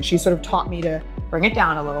compliment. She sort of taught me to bring it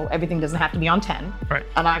down a little. Everything doesn't have to be on 10. Right.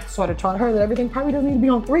 And I've sort of taught her that everything probably doesn't need to be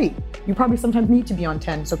on 3. You probably sometimes need to be on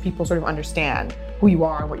 10 so people sort of understand who you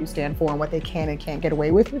are and what you stand for and what they can and can't get away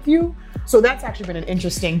with you. So that's actually been an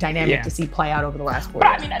interesting dynamic to see play out over the last 4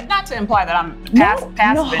 years. But I mean, not to imply that I'm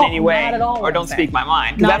passive in any way or don't speak my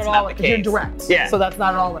mind, because that's not the case. You're direct. Yeah. So that's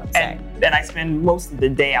not at all what I'm saying. And I spend most of the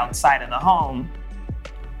day outside of the home,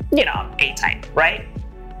 A-type, right?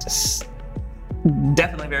 Just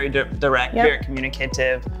definitely very direct, very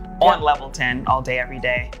communicative, on level 10 all day, every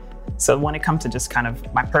day. So when it comes to just kind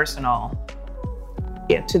of my personal,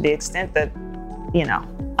 to the extent that,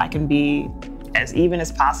 I can be as even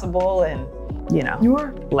as possible and,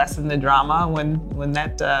 lessen the drama when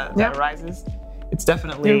that arises. It's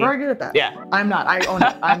definitely... You're very good at that. Yeah. I'm not. I own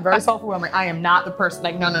it. I'm very self-aware. I'm like, I am not the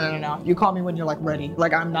person, no. You call me when you're ready.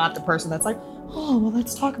 I'm not the person that's like, oh, well,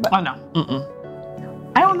 let's talk about it. Oh, no. Mm-mm.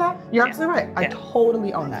 I own that. You're absolutely right. I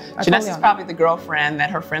totally own that. Janessa's probably the girlfriend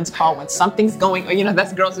that her friends call when something's going,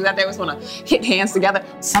 that's girls do that. They always want to hit hands together.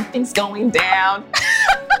 Something's going down.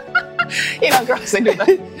 Girls, they do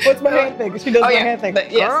that. What's my hand thing? She does my hand thing.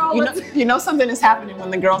 Yes, something is happening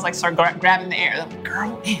when the girls start grabbing the air. Like,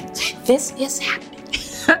 girl, this is happening.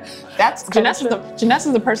 That's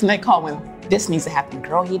Janessa's the person they call when this needs to happen.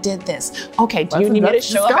 Girl, he did this. Okay, do you need me to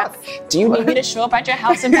show up at your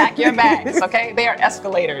house and pack your bags? Okay, they are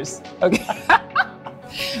escalators. Okay.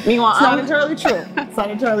 Meanwhile, it's not entirely true. It's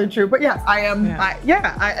not entirely true. But yes, I am.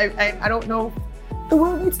 Yeah. I don't know. The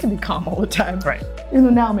world needs to be calm all the time. Right. Even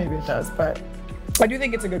though now maybe it does, but I do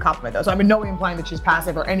think it's a good compliment though. So I'm in no way implying that she's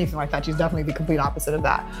passive or anything like that. She's definitely the complete opposite of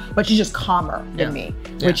that. But she's just calmer than me,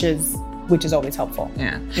 which is always helpful.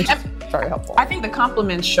 Yeah. Which is very helpful. I think the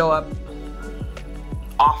compliments show up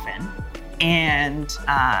often and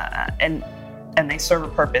they serve a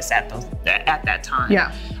purpose at that time.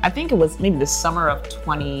 Yeah. I think it was maybe the summer of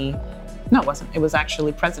No, it wasn't. It was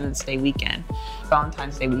actually President's Day weekend,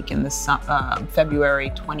 Valentine's Day weekend, this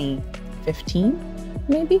February 2015,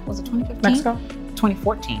 maybe? Was it 2015? Mexico?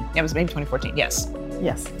 2014. It was maybe 2014, yes.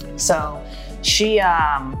 Yes. So she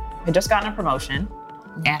had just gotten a promotion,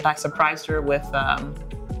 and I surprised her with,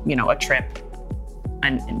 a trip.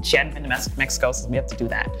 And she hadn't been to Mexico, so we have to do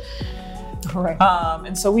that. All right.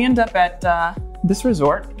 And so we end up at this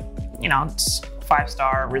resort. It's a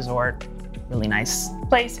 5-star resort. Really nice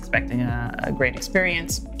place, expecting a great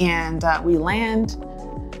experience. And we land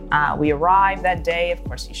We arrived that day. Of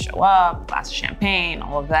course, you show up, glass of champagne,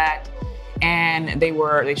 all of that. And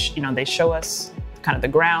they show us kind of the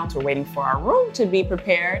grounds. We're waiting for our room to be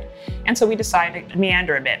prepared. And so we decided to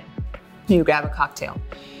meander a bit. You grab a cocktail.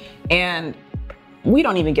 And we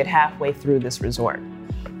don't even get halfway through this resort.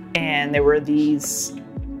 And there were these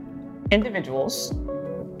individuals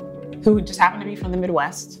who just happened to be from the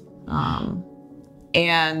Midwest.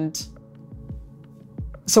 And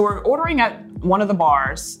so we're ordering at one of the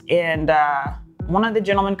bars, and one of the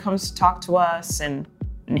gentlemen comes to talk to us, and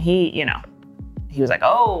he was like,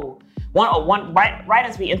 right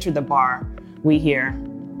as we entered the bar, we hear,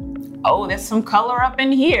 "Oh, there's some color up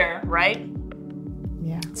in here," right?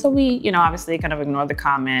 Yeah. So we, obviously kind of ignore the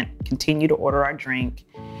comment, continue to order our drink.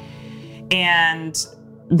 And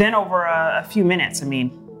then over a few minutes,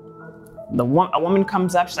 a woman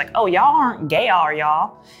comes up, she's like, "Oh, y'all aren't gay, are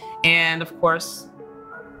y'all?" And of course,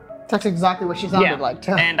 that's exactly what she sounded like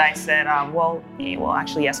too. And I said, well,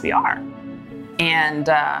 actually, yes, we are. And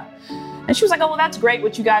she was like, "Oh, well, that's great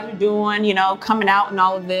what you guys are doing, coming out and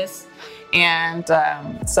all of this." And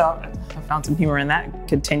so I found some humor in that,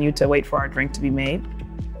 continued to wait for our drink to be made.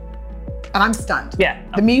 And I'm stunned. Yeah.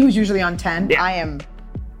 The me who's usually on 10, Yeah.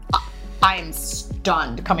 I am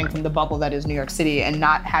stunned coming from the bubble that is New York City and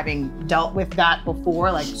not having dealt with that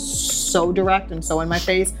before, like so direct and so in my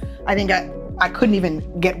face. I think I couldn't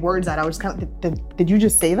even get words out. I was kind of, did you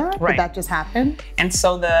just say that? Right. Did that just happen? And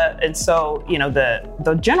so the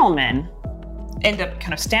gentleman ended up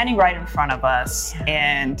kind of standing right in front of us,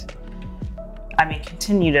 and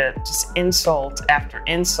continue to just insult after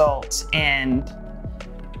insult, and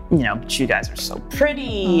but you guys are so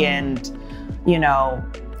pretty, and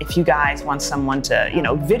if you guys want someone to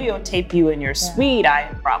videotape you in your suite,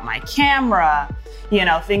 I brought my camera,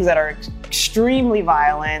 things that are extremely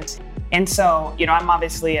violent. And so, I'm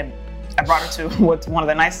obviously, I brought her to what's one of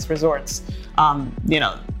the nicest resorts,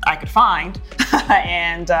 I could find.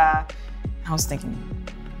 And I was thinking,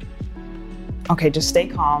 okay, just stay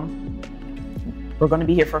calm. We're going to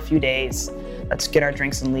be here for a few days. Let's get our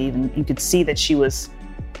drinks and leave. And you could see that she was,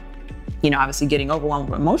 obviously getting overwhelmed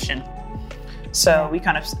with emotion. So we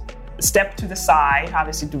kind of stepped to the side.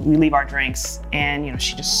 Obviously, we leave our drinks, and,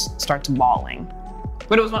 she just starts bawling.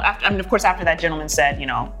 But it was after, of course, after that gentleman said,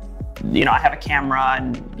 I have a camera,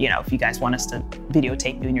 and, if you guys want us to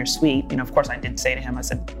videotape you in your suite, of course I did say to him, I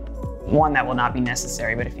said, one, that will not be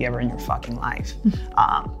necessary, but if you ever in your fucking life,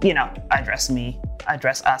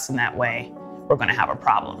 address us in that way, we're going to have a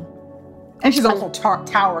problem. And she's also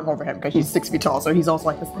towering over him because she's 6 feet tall. So he's also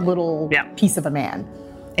like this little piece of a man.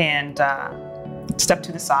 And stepped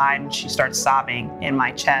to the side, and she starts sobbing in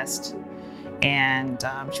my chest. And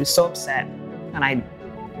she was so upset. And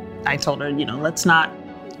I told her, you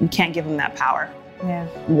can't give him that power. Yeah.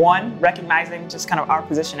 One, recognizing just kind of our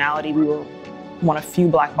positionality. We were one of few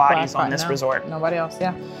black bodies on this resort. Nobody else,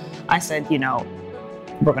 yeah. I said,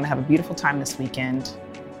 we're going to have a beautiful time this weekend.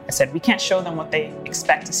 I said, we can't show them what they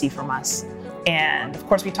expect to see from us. And of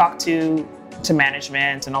course, we talked to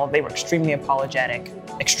management and all. They were extremely apologetic.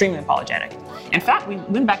 In fact, we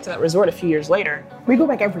went back to that resort a few years later. We go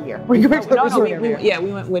back every year. We go back to the resort every year. Yeah,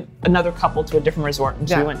 we went with another couple to a different resort. And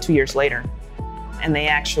so we went 2 years later. And they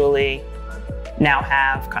actually now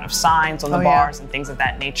have kind of signs on the bars and things of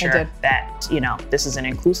that nature that, this is an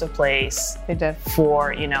inclusive place. They did.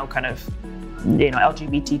 For, kind of,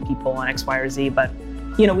 LGBT people and X, Y, or Z. But,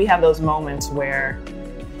 we have those moments where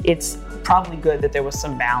it's probably good that there was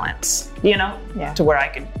some balance, to where I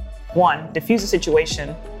could, one, diffuse the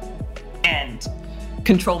situation and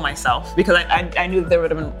control myself, because I knew that there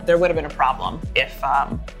would have been a problem if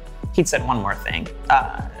he'd said one more thing.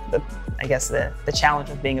 I guess the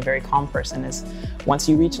challenge of being a very calm person is once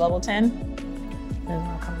you reach level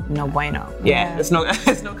 10, no bueno. Yeah, there's no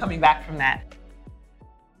coming back from that.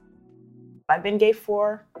 I've been gay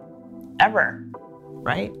forever,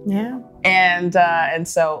 right? Yeah. And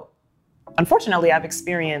so, unfortunately, I've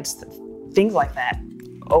experienced things like that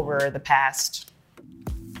over the past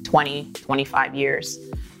 20, 25 years.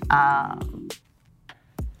 But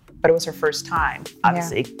it was her first time,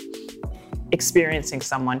 obviously, experiencing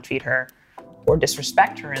someone treat her or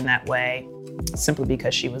disrespect her in that way simply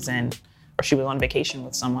because she was on vacation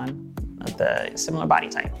with someone of the similar body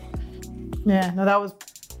type. Yeah, no, that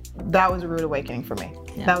was a rude awakening for me.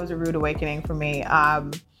 Yeah. That was a rude awakening for me.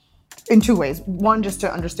 In two ways. One, just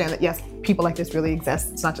to understand that, yes, people like this really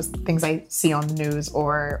exist. It's not just things I see on the news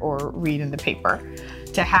or read in the paper.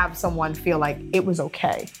 To have someone feel like it was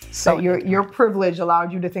okay. So your privilege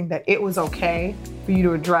allowed you to think that it was okay for you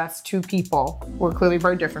to address two people who are clearly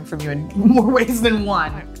very different from you in more ways than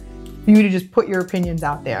one. For you to just put your opinions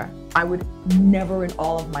out there I would never in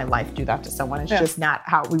all of my life do that to someone. It's just not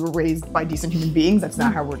how we were raised by decent human beings. That's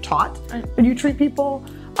not how we're taught. When you treat people,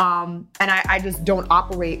 and I just don't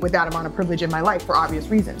operate with that amount of privilege in my life for obvious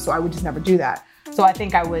reasons. So I would just never do that. So I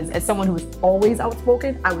think I was, as someone who was always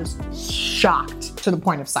outspoken, I was shocked to the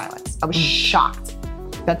point of silence. I was shocked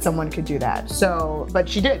that someone could do that. So, but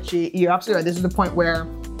she did. You're absolutely right. This is the point where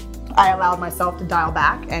I allowed myself to dial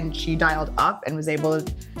back, and she dialed up and was able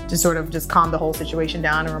to sort of just calm the whole situation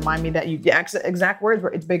down and remind me that the exact words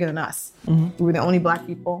were, it's bigger than us. We were the only Black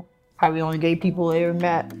people, probably the only gay people they ever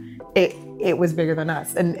met. It was bigger than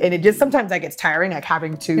us. And it just, sometimes that gets tiring, like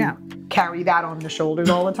having to carry that on the shoulders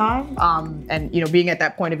all the time. And, you know, being at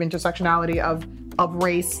that point of intersectionality of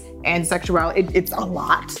race and sexuality, it's a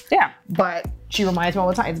lot. Yeah. But she reminds me all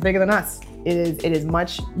the time, it's bigger than us. It is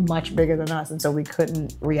much, much bigger than us. And so we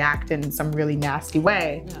couldn't react in some really nasty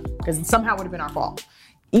way, because it somehow would have been our fault.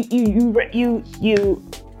 You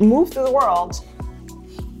move through the world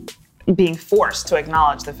being forced to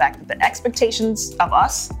acknowledge the fact that the expectations of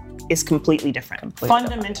us is completely different,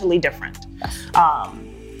 fundamentally different.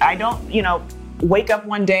 I don't, you know, wake up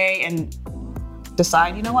one day and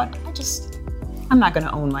decide, you know what, I'm not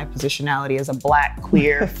gonna own my positionality as a Black,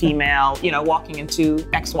 queer, female, you know, walking into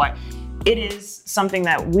XY. It is something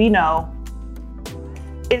that we know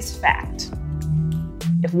is fact.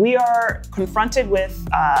 If we are confronted with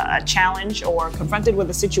a challenge or confronted with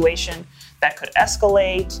a situation that could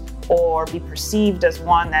escalate or be perceived as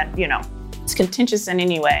one that, you know, is contentious in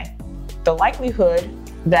any way, the likelihood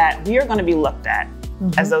that we are going to be looked at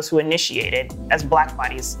as those who initiated, as Black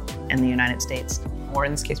bodies in the United States, or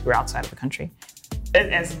in this case, we're outside of the country,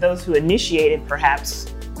 as those who initiated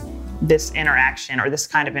perhaps this interaction or this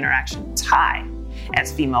kind of interaction, it's high.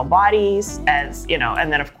 As female bodies, as, you know,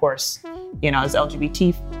 and then of course, you know, as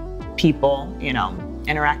LGBT people, you know,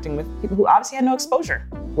 interacting with people who obviously had no exposure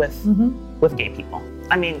with gay people.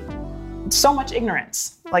 I mean, so much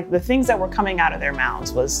ignorance. Like, the things that were coming out of their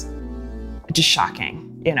mouths was just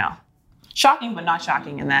shocking, you know. Shocking, but not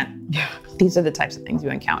shocking in that these are the types of things you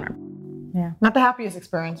encounter. Yeah, not the happiest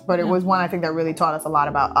experience, but it was one I think that really taught us a lot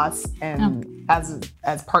about us and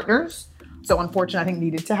as partners. So unfortunately, I think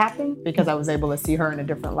needed to happen, because I was able to see her in a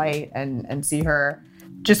different light and see her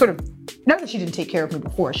just sort of, not that she didn't take care of me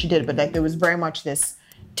before, she did, but like there was very much this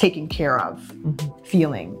taken care of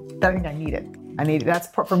feeling that I think I needed. That's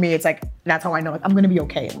for me, it's like, that's how I know, like, I'm gonna be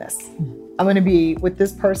okay in this. I'm gonna be with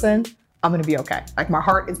this person, I'm gonna be okay. Like, my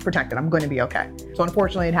heart is protected, I'm gonna be okay. So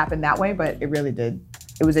unfortunately it happened that way, but it really did.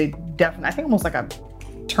 It was a definite, I think almost like a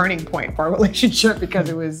turning point for our relationship, because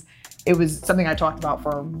it was something I talked about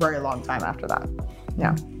for a very long time after that.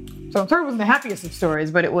 Yeah. So I'm sorry it wasn't the happiest of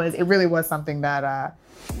stories, but it really was something that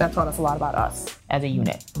taught us a lot about us as a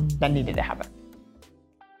unit that needed to happen.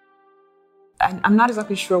 I'm not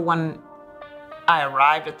exactly sure when I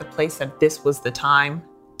arrived at the place that this was the time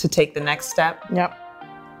to take the next step. Yep.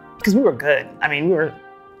 Because we were good. I mean,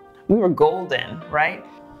 we were golden, right?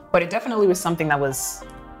 But it definitely was something that was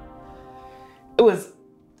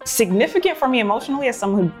significant for me emotionally as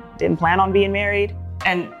someone who didn't plan on being married.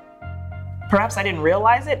 And perhaps I didn't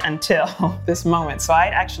realize it until this moment. So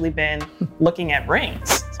I'd actually been looking at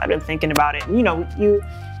rings. So I've been thinking about it. You know,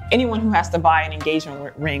 anyone who has to buy an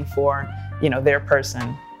engagement ring for, you know, their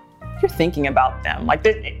person, you're thinking about them. Like,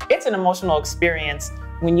 it's an emotional experience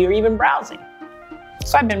when you're even browsing.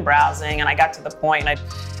 So I've been browsing, and I got to the point, and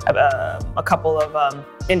a couple of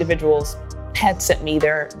individuals had sent me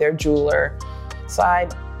their jeweler. So I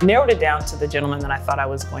narrowed it down to the gentleman that I thought I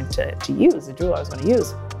was going to use, the jeweler I was going to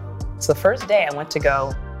use. So the first day I went to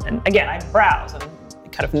go, and again, I browsed,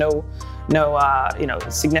 and kind of no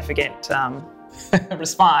significant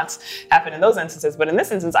response happened in those instances. But in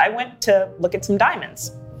this instance, I went to look at some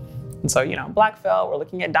diamonds. And so, you know, Blackfell, we're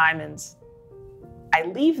looking at diamonds. I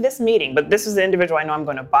leave this meeting, but this is the individual I know I'm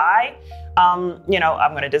going to buy. You know,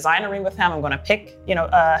 I'm going to design a ring with him. I'm going to pick, you know,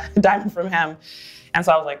 a diamond from him. And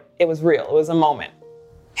so I was like, it was real. It was a moment.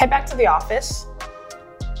 Head back to the office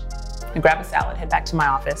and grab a salad, head back to my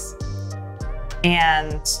office.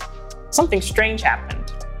 And something strange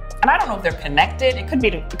happened. And I don't know if they're connected. It could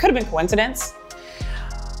have been coincidence.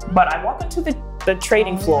 But I walk into the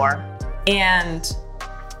trading floor, and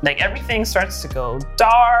like everything starts to go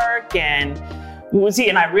dark, and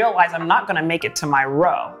I realize I'm not gonna make it to my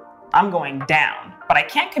row. I'm going down, but I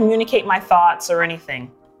can't communicate my thoughts or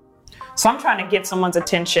anything. So I'm trying to get someone's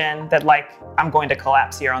attention that, like, I'm going to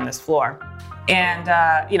collapse here on this floor.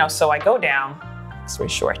 And, you know, so I go down. It's very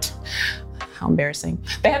short. How embarrassing.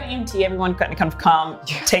 They have EMT, everyone kind of come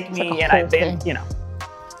take me, and I've been, you know,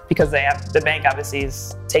 because the bank obviously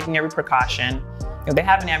is taking every precaution. You know, they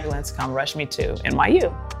have an ambulance come rush me to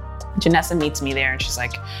NYU. Janessa meets me there and she's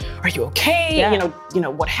like, "Are you okay? Yeah. You know,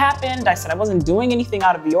 what happened?" I said, "I wasn't doing anything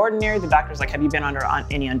out of the ordinary." The doctor's like, "Have you been under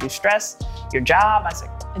any undue stress? Your job?" I said,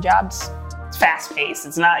 "The job's fast paced.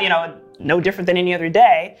 It's not, no different than any other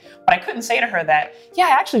day." But I couldn't say to her that, "Yeah,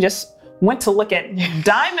 I actually just went to look at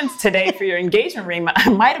diamonds today for your engagement ring. I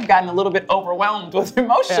might have gotten a little bit overwhelmed with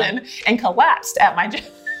emotion and collapsed at my job."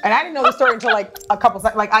 And I didn't know the story until like a couple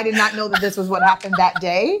seconds. Like, I did not know that this was what happened that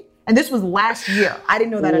day. And this was last year. I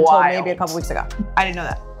didn't know that until maybe a couple weeks ago. I didn't know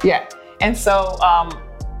that. Yeah. And so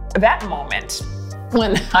that moment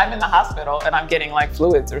when I'm in the hospital and I'm getting like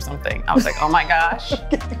fluids or something, I was like, oh my gosh,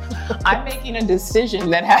 I'm making a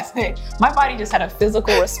decision that my body just had a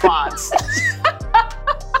physical response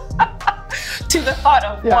to the thought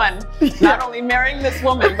of not only marrying this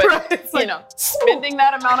woman, but spending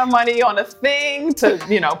that amount of money on a thing to,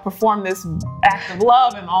 perform this act of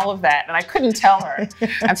love and all of that. And I couldn't tell her.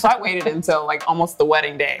 And so I waited until like almost the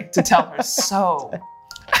wedding day to tell her. So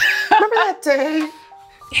remember that day?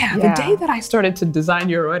 Yeah, the day that I started to design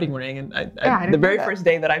your wedding ring, and the very first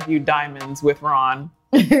day that I viewed diamonds with Ron,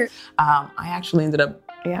 I actually ended up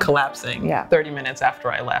collapsing 30 minutes after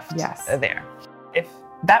I left there. If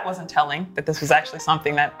that wasn't telling that this was actually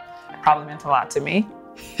something that probably meant a lot to me.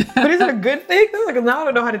 But is it a good thing? Like, now I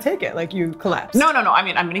don't know how to take it. Like, you collapsed. No. I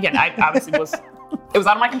mean, again, I obviously it was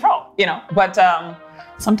out of my control, But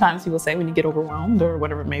sometimes people say when you get overwhelmed or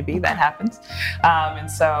whatever it may be, that happens.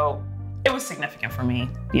 And so it was significant for me,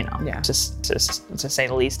 just to say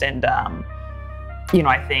the least. And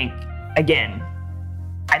I think, again,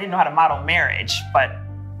 I didn't know how to model marriage, but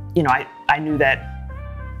I knew that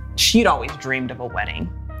she'd always dreamed of a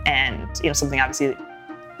wedding, and something obviously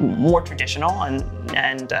more traditional,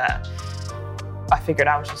 and I figured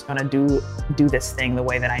I was just going to do this thing the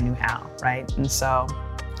way that I knew how, right? And so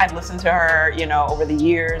I'd listened to her, over the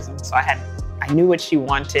years, and so I knew what she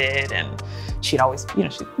wanted, and she'd always,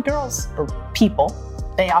 girls or people,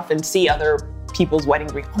 they often see other people's wedding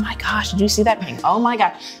ring. Oh my gosh, did you see that ring? Oh my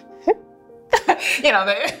gosh.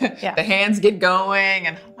 The hands get going,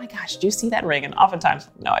 and oh my gosh, did you see that ring? And oftentimes,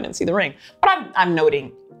 no, I didn't see the ring. But I'm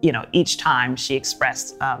noting, each time she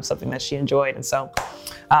expressed something that she enjoyed. And so,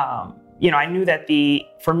 I knew that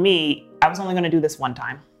for me, I was only going to do this one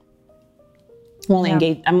time.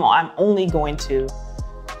 I'm only going to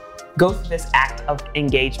go through this act of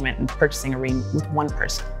engagement and purchasing a ring with one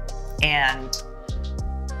person. And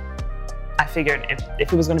I figured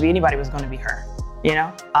if it was going to be anybody, it was going to be her.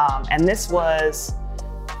 And this was,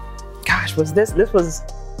 this was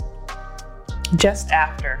just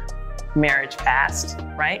after marriage passed,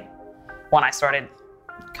 right? When I started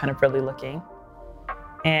kind of really looking.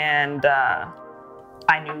 And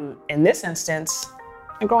I knew in this instance,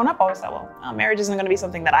 and growing up, I always thought, well, marriage isn't going to be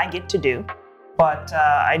something that I get to do. But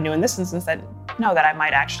I knew in this instance that I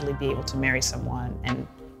might actually be able to marry someone and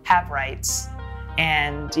have rights.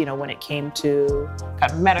 And, when it came to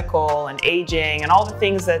kind of medical and aging and all the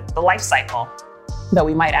things that the life cycle, that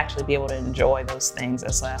we might actually be able to enjoy those things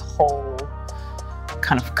as a whole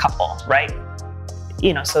kind of couple, right?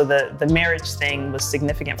 So the marriage thing was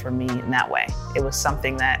significant for me in that way. It was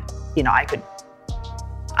something that, I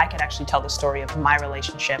could actually tell the story of my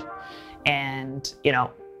relationship and,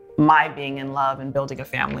 my being in love and building a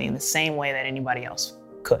family in the same way that anybody else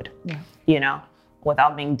could,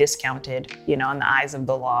 without being discounted, in the eyes of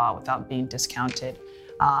the law, without being discounted,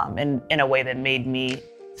 in a way that made me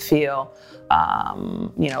feel,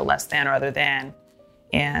 less than or other than.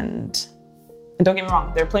 And don't get me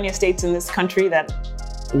wrong, there are plenty of states in this country that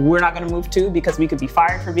we're not going to move to because we could be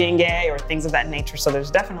fired for being gay or things of that nature. So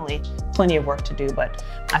there's definitely plenty of work to do. But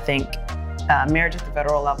I think marriage at the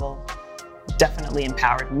federal level definitely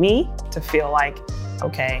empowered me to feel like,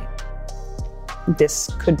 okay, this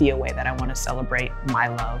could be a way that I want to celebrate my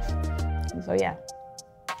love. And so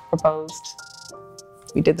proposed.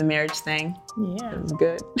 We did the marriage thing. Yeah. It was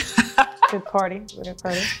good. Good party. Good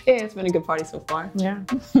party. Yeah, it's been a good party so far. Yeah.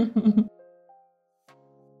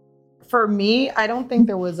 For me, I don't think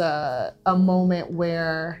there was a moment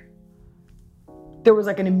where there was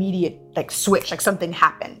like an immediate switch, like something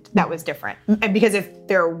happened that was different. And because if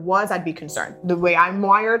there was, I'd be concerned. The way I'm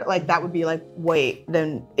wired, that would be like, wait,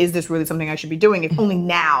 then is this really something I should be doing? If only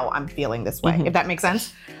now I'm feeling this way, if that makes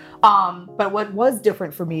sense. But what was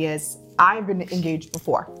different for me is I've been engaged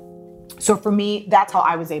before. So for me, that's how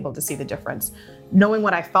I was able to see the difference. Knowing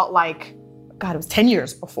what I felt like, God, it was 10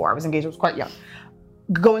 years before I was engaged, I was quite young.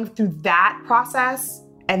 Going through that process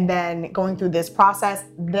and then going through this process,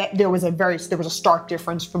 there was a stark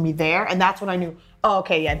difference for me there. And that's when I knew, oh,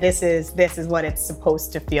 okay, yeah, this is what it's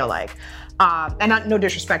supposed to feel like. And no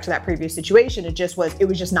disrespect to that previous situation. It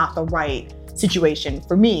was just not the right situation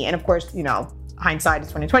for me. And of course, hindsight is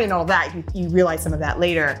 2020 and all of that, you realize some of that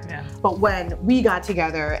later. Yeah. But when we got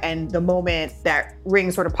together and the moment that ring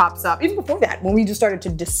sort of pops up, even before that, when we just started to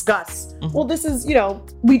discuss, well, this is,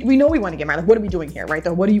 we know we want to get married. Like, what are we doing here, right?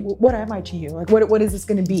 What am I to you? Like, what is this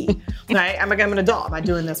going to be? Right? I'm an adult. I'm not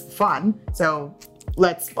doing this for fun. So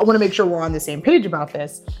I want to make sure we're on the same page about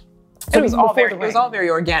this. So it was all very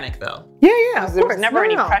organic, though. Yeah. There was never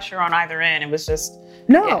any pressure on either end. It was just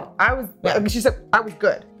She said I was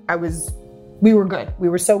good. We were good. We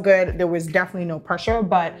were so good. There was definitely no pressure.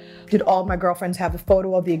 But did all of my girlfriends have a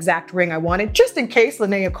photo of the exact ring I wanted, just in case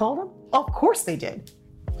Linnea called them? Of course they did.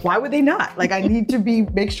 Why would they not? Like, I need to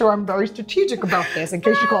make sure I'm very strategic about this in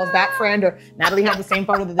case she calls that friend or Natalie had the same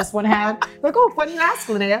photo that this one had. Like, oh, funny you ask,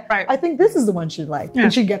 Linnea. Right. I think this is the one she'd like. Yeah.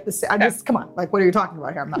 And she'd get the come on. Like, what are you talking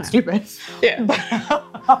about here? I'm not stupid. Yeah.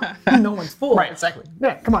 No one's fool. Right, exactly.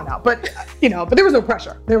 Yeah, come on now. But, but there was no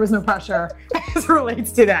pressure. There was no pressure as it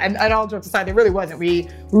relates to that. And all jokes aside, there really wasn't. We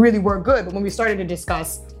really were good. But when we started to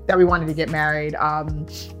discuss that we wanted to get married,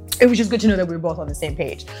 it was just good to know that we were both on the same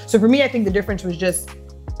page. So for me, I think the difference was just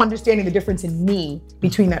understanding the difference in me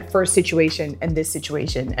between that first situation and this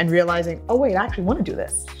situation and realizing, oh wait, I actually want to do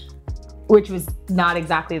this. Which was not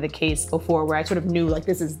exactly the case before, where I sort of knew like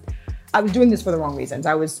I was doing this for the wrong reasons.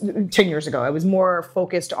 I was 10 years ago. I was more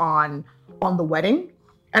focused on the wedding.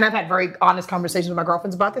 And I've had very honest conversations with my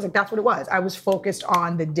girlfriends about this. Like, that's what it was. I was focused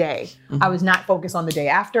on the day. I was not focused on the day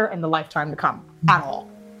after and the lifetime to come at all.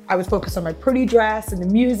 I was focused on my pretty dress and the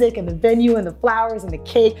music and the venue and the flowers and the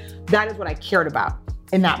cake. That is what I cared about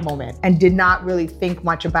in that moment, and did not really think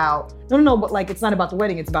much about, no, but like, it's not about the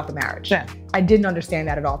wedding, it's about the marriage. Yeah. I didn't understand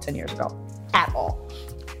that at all 10 years ago, at all.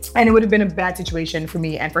 And it would have been a bad situation for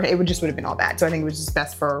me and for him. It would have been all bad. So I think it was just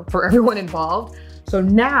best for everyone involved. So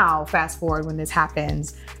now, fast forward, when this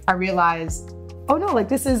happens, I realize, oh no, like,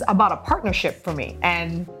 this is about a partnership for me.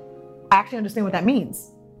 And I actually understand what that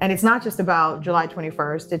means. And it's not just about July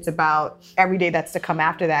 21st, it's about every day that's to come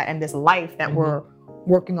after that and this life that we're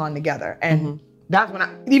working on together. And that's when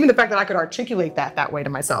even the fact that I could articulate that way to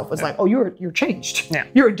myself was like, oh, you're changed. Yeah.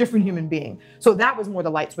 You're a different human being. So that was more the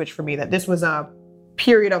light switch for me, that this was a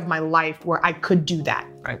period of my life where I could do that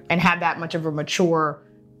and have that much of a mature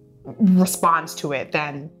response to it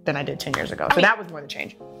than I did 10 years ago. So that was more the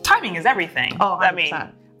change. Timing is everything. Oh, 100%. I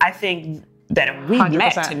mean, I think that if we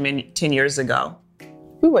 100%. met 10 years ago,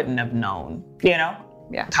 we wouldn't have known,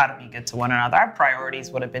 how to be good to one another. Our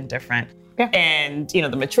priorities would have been different. Yeah. And,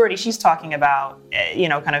 the maturity she's talking about,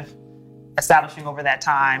 kind of establishing over that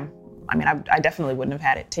time. I mean, I definitely wouldn't have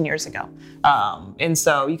had it 10 years ago. And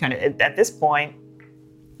so you kind of, at this point,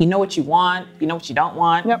 you know what you want, you know what you don't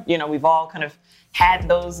want. Yep. We've all kind of had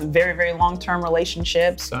those very, very long-term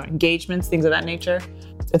relationships or engagements, things of that nature.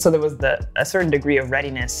 And so there was a certain degree of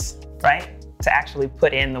readiness, right? To actually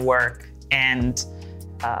put in the work and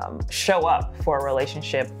show up for a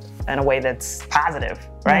relationship in a way that's positive,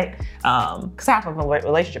 right? Because half of a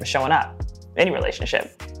relationship is showing up. Any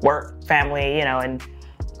relationship, work, family, and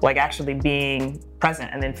like actually being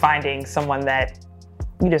present, and then finding someone that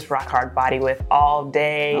you just rock hard body with all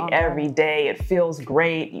day, every day. It feels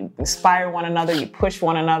great. You inspire one another. You push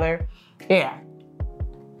one another. Yeah,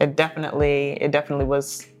 it definitely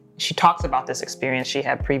was. She talks about this experience she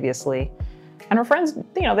had previously, and her friends,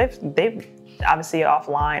 they've obviously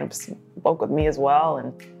offline spoke with me as well,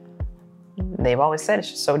 and they've always said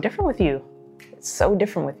it's just so different with you. It's so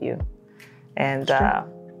different with you. And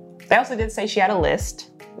they also did say she had a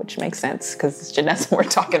list, which makes sense because it's Janessa we're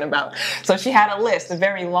talking about. So she had a list, a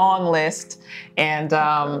very long list, and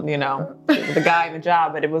the guy in the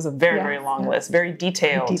job, but it was a very, very long list, very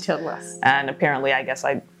detailed. A detailed list. And apparently, I guess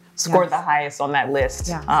I scored the highest on that list.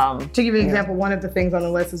 Yes. To give you an example, one of the things on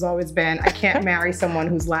the list has always been, I can't marry someone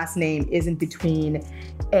whose last name isn't between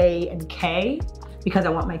A and K, because I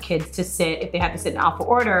want my kids to sit, if they have to sit in alpha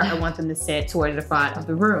order, I want them to sit towards the front of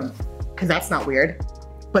the room, because that's not weird.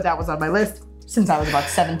 But that was on my list since I was about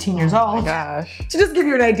 17 years old. Oh my gosh. To just give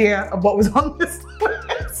you an idea of what was on this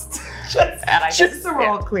list. Just so we're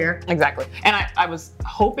all clear. Exactly. And I was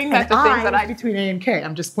hoping that the things that between A and K.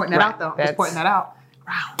 I'm just pointing that out, though. I'm just pointing that out.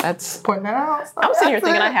 Wow, that's pointing that out. I'm sitting here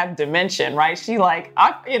thinking I have dimension, right? She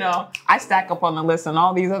I stack up on the list in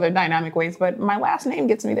all these other dynamic ways, but my last name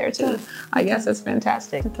gets me there too. I guess it's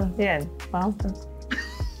fantastic. Yeah. Well.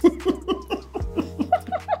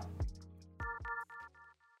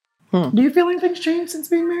 Do you feel anything's changed since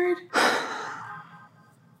being married?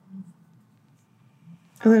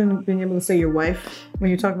 And then being able to say your wife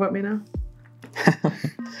when you talk about me now?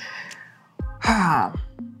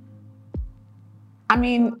 I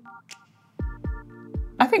mean,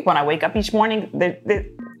 I think when I wake up each morning,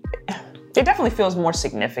 it definitely feels more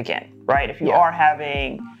significant, right? If you are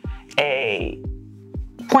having a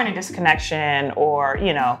point of disconnection or,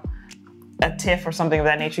 you know, a tiff or something of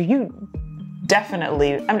that nature, you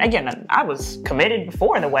definitely, I mean, again, I was committed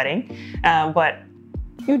before the wedding, but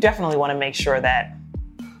you definitely want to make sure that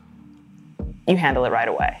you handle it right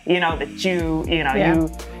away. You know, that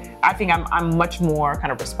I think I'm much more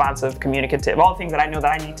kind of responsive, communicative, all the things that I know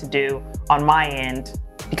that I need to do on my end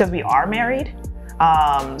because we are married.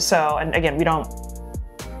 So, and again, we don't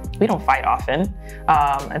fight often.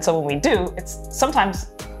 And so when we do,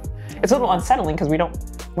 sometimes it's a little unsettling because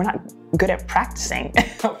we're not good at practicing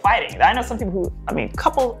fighting. I know some people a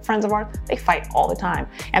couple friends of ours, they fight all the time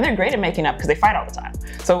and they're great at making up because they fight all the time.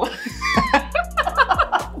 So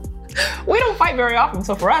we don't fight very often.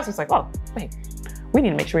 So for us, it's like, oh, wait, we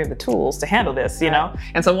need to make sure we have the tools to handle this, you know?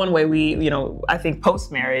 And so one way I think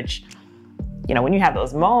post-marriage, you know, when you have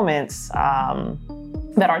those moments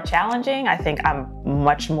that are challenging, I think I'm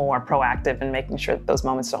much more proactive in making sure that those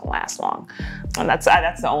moments don't last long. And that's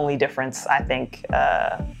the only difference, I think,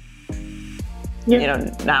 you know,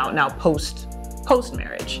 now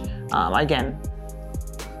post-marriage. Again.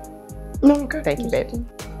 No, okay. Thank you, babe.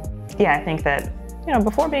 Yeah, I think that, you know,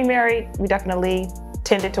 before being married, we definitely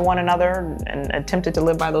tended to one another and attempted to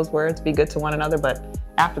live by those words, be good to one another. But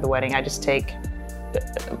after the wedding, I just take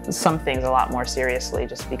some things a lot more seriously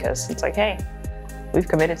just because it's like, hey, we've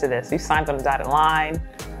committed to this. We've signed on the dotted line.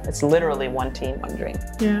 It's literally one team, one dream.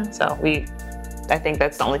 Yeah. So I think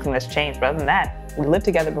that's the only thing that's changed. But other than that, we lived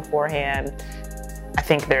together beforehand. I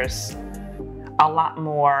think there's a lot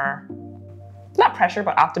more, not pressure,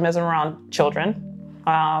 but optimism around children.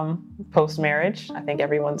 Post-marriage, I think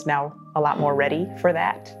everyone's now a lot more ready for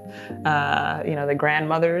that. You know, the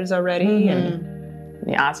grandmothers are ready, and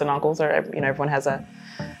the aunts and uncles are. You know, everyone has an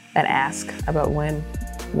ask about when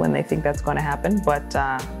they think that's going to happen. But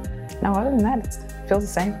no, other than that, it feels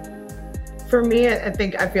the same. For me,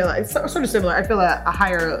 I feel it's sort of similar. I feel a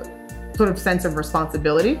higher sort of sense of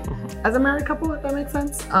responsibility as a married couple, if that makes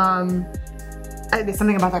sense. There's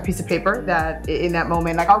something about that piece of paper that in that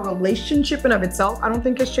moment, like our relationship in of itself, I don't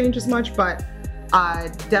think has changed as much, but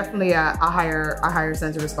definitely a higher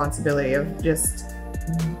sense of responsibility of just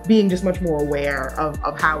being just much more aware of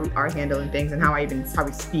how we are handling things and how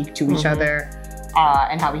we speak to each other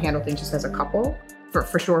and how we handle things just as a couple,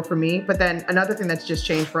 for sure for me. But then another thing that's just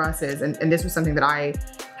changed for us is, and this was something that I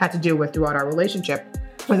had to deal with throughout our relationship,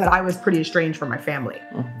 was that I was pretty estranged from my family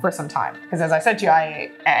for some time. Because as I said to you,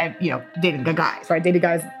 I dated guys, right? Dated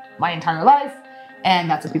guys my entire life. And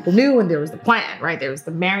that's what people knew. And there was the plan, right? There was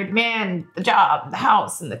the married man, the job, the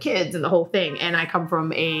house, and the kids, and the whole thing. And I come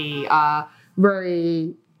from a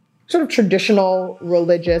very sort of traditional,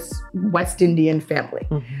 religious West Indian family.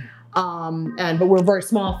 But we're a very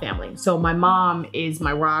small family. So my mom is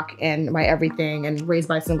my rock and my everything, and raised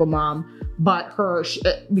by a single mom. But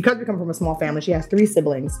because we come from a small family, she has 3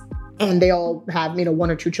 siblings, and they all have, you know, 1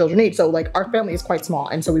 or 2 children each. So like our family is quite small.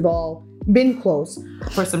 And so we've all been close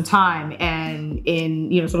for some time. And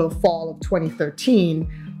in, you know, sort of the fall of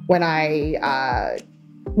 2013, when I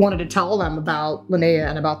wanted to tell them about Linnea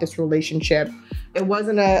and about this relationship, it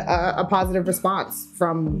wasn't a positive response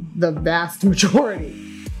from the vast majority.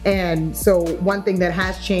 And so one thing that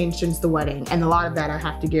has changed since the wedding, and a lot of that I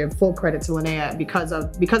have to give full credit to Linnea because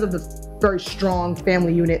of the very strong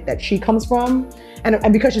family unit that she comes from,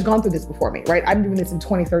 and because she's gone through this before me, right? I'm doing this in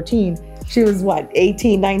 2013. She was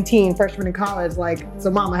 18, 19, freshman in college, like, so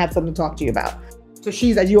mom, I have something to talk to you about. So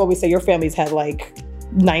she's, as you always say, your family's had like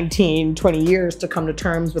 19, 20 years to come to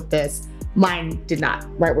terms with this. Mine did not,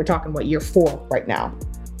 right? We're talking year 4 right now.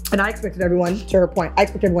 And I expected everyone, to her point, I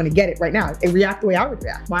expected everyone to get it right now and react the way I would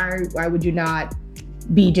react. Why would you not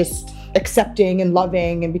be just accepting and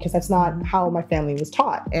loving? And because that's not how my family was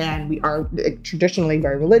taught. And we are traditionally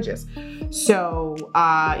very religious. So,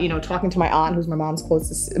 talking to my aunt, who's my mom's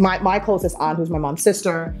closest, my closest aunt, who's my mom's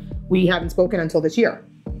sister, we haven't spoken until this year.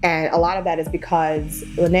 And a lot of that is because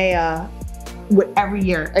Linnea, every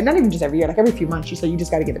year, and not even just every year, like every few months, she said, you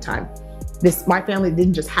just got to give it time. My family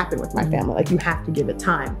didn't just happen with my family. Like, you have to give it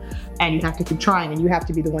time, and you have to keep trying, and you have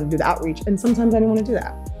to be the one to do the outreach. And sometimes I didn't want to do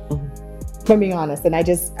that, if I'm being honest.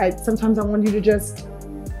 And sometimes I want you to just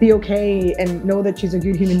be okay and know that she's a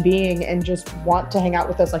good human being and just want to hang out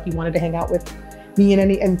with us like you wanted to hang out with me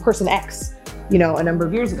and person X, a number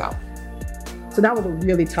of years ago. So that was a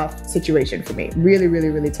really tough situation for me. Really, really,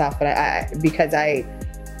 really tough. But because I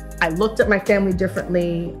I looked at my family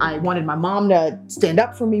differently. I wanted my mom to stand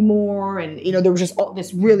up for me more. And, there was just all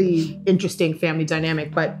this really interesting family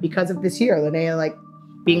dynamic. But because of this year, Linnea, like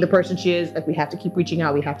being the person she is, like we have to keep reaching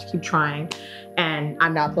out. We have to keep trying. And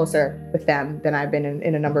I'm now closer with them than I've been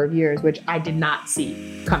in a number of years, which I did not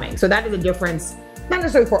see coming. So that is a difference, not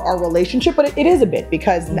necessarily for our relationship, but it is a bit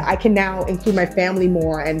because I can now include my family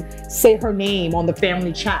more and say her name on the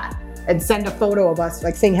family chat and send a photo of us,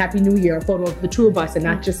 like saying Happy New Year, a photo of the two of us and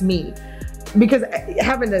not just me. Because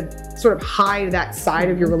having to sort of hide that side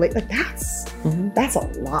of your relationship, like that's a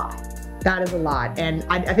lot. That is a lot. And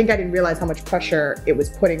I think I didn't realize how much pressure it was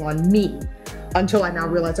putting on me until I now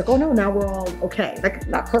realized, like, oh no, now we're all okay. Like,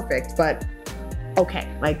 not perfect, but okay.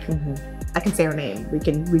 Like, I can say her name. We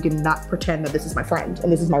can not pretend that this is my friend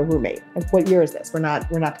and this is my roommate. Like, what year is this? We're not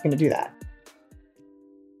going to do that.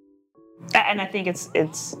 And I think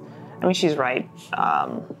I mean, she's right.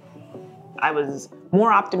 I was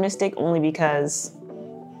more optimistic only because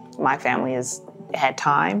my family had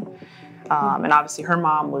time. And obviously her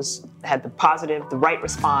mom had the right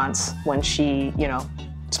response when she,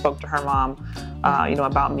 spoke to her mom,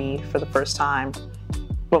 about me for the first time.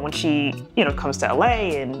 But when she, comes to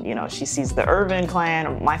LA and, she sees the Irvin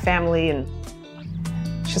clan, my family, and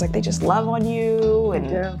she's like, they just love on you.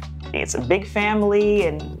 And it's a big family.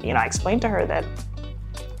 And, I explained to her that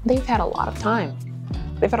they've had a lot of time.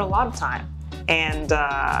 And,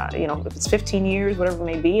 if it's 15 years, whatever it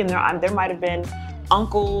may be, and there might have been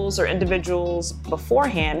uncles or individuals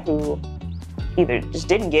beforehand who either just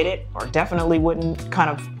didn't get it or definitely wouldn't kind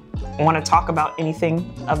of want to talk about anything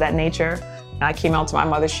of that nature. And I came out to my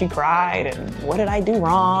mother, she cried, and what did I do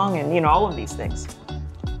wrong? And, all of these things.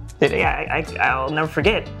 I'll never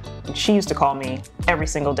forget. She used to call me every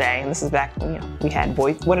single day. And this is back when, we had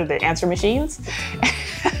what are the answer machines?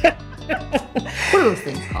 What are those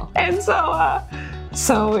things called? And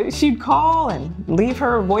so she'd call and leave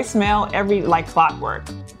her voicemail like clockwork.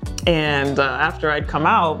 And after I'd come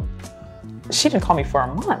out, she didn't call me for a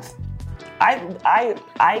month.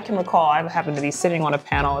 I can recall I happened to be sitting on a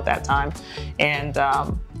panel at that time, and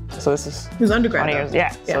so this is it was undergrad. 20 years, yeah.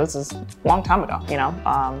 So this is a long time ago,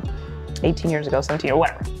 18 years ago, 17 or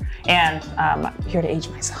whatever. And I'm here to age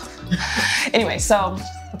myself. Anyway, so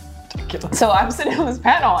I'm sitting on this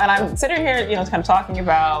panel, and I'm sitting here, kind of talking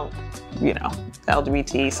about,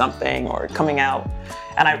 LGBT something or coming out.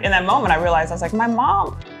 And in that moment, I realized, I was like, my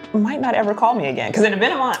mom might not ever call me again, because it had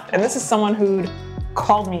been a month. And this is someone who'd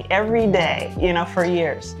called me every day, for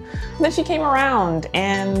years. And then she came around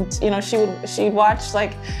and, she'd watch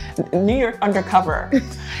like New York Undercover.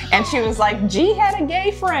 And she was like, G had a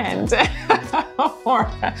gay friend. Or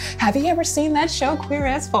have you ever seen that show, Queer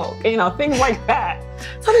as Folk? Things like that.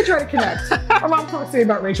 That's how they try to connect. My mom talks to me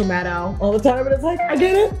about Rachel Maddow all the time, and it's like, I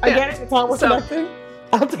get it. It's how we're connecting.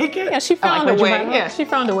 I'll take it. Yeah, she found a way. Yeah, she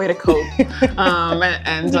found a way to cope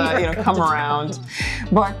and come around.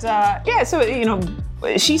 But so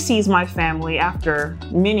she sees my family after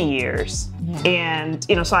many years, and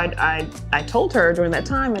so I told her during that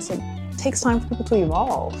time, I said, it takes time for people to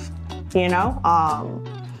evolve.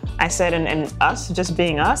 I said, and us just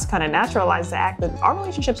being us kind of naturalized the act that our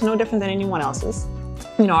relationship's no different than anyone else's.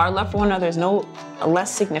 Our love for one another is no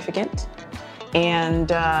less significant. And,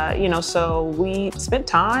 so we spent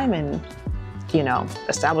time and,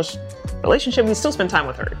 established relationship. We still spend time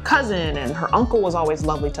with her cousin, and her uncle was always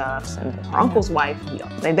lovely to us. And her uncle's wife,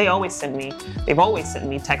 they've always sent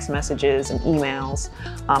me text messages and emails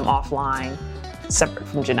offline, separate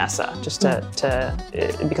from Janessa, just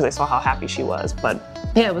because I saw how happy she was. But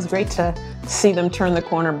yeah, it was great to see them turn the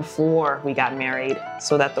corner before we got married,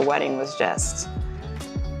 so that the wedding was just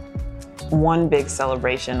one big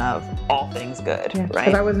celebration of all things good, right?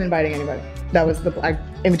 Because I wasn't inviting anybody. That was the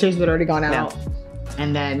invitations had already gone out. No.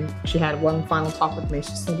 And then she had one final talk with me.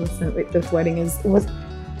 She said, listen, this wedding it's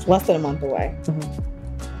less than a month away.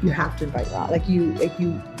 Mm-hmm. You have to invite her out. You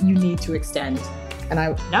need to extend.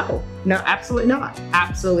 And no, absolutely not.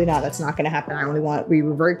 Absolutely not. That's not going to happen. We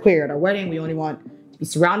were very clear at our wedding. We only want to be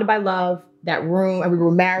surrounded by love, that room. And we were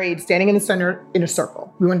married, standing in the center in a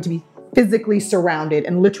circle. We wanted to be physically surrounded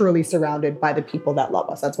and literally surrounded by the people that love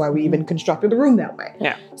us. That's why we even constructed the room that way.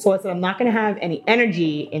 Yeah. So I said, I'm not going to have any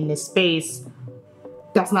energy in this space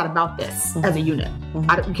that's not about this as a unit.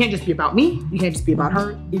 Mm-hmm. You can't just be about me. You can't just be about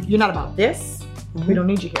her. If you're not about this, we don't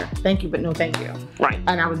need you here. Thank you, but no thank you. Right.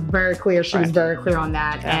 And I was very clear. She was very clear on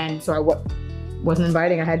that. Yeah. And so I wasn't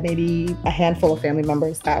inviting. I had maybe a handful of family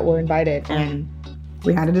members that were invited. And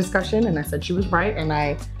we had a discussion, and I said she was right. And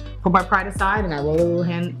I put my pride aside and I wrote a little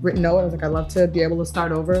handwritten note. I was like, I'd love to be able to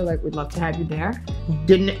start over. Like, we'd love to have you there.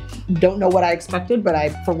 Don't know what I expected, but I,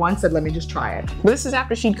 for once, said, let me just try it. But this is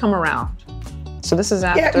after she'd come around. So this is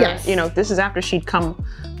after, you know, this is after she'd come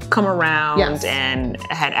around and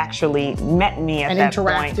had actually met me at that point.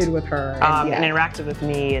 And interacted with her. And interacted with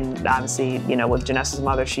me. And obviously, you know, with Janessa's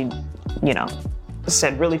mother, she, you know,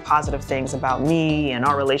 said really positive things about me and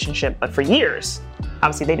our relationship. But for years,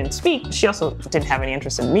 obviously they didn't speak. She also didn't have any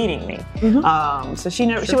interest in meeting me. So she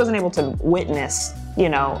wasn't able to witness, you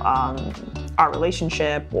know, our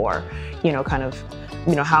relationship or, you know, kind of,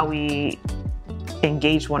 you know, how we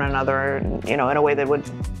engage one another, you know, in a way that would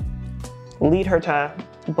lead her to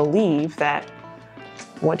believe that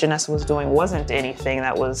what Janessa was doing wasn't anything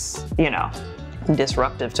that was, you know,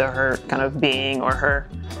 disruptive to her kind of being or her,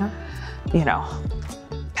 you know,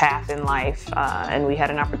 path in life. And we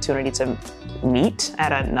had an opportunity to meet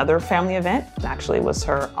at another family event. Actually, it was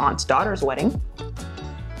her aunt's daughter's wedding.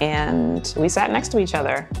 And we sat next to each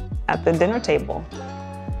other at the dinner table.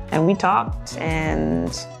 And we talked,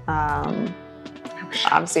 and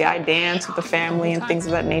obviously I danced with the family and things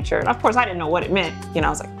of that nature. And of course, I didn't know what it meant. You know, I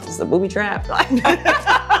was like, this is a booby trap. Like,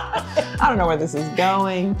 I don't know where this is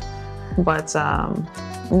going. But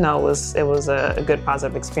no, it was a good,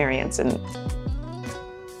 positive experience. And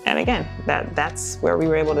again, that's where we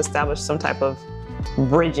were able to establish some type of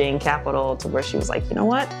bridging capital to where she was like, you know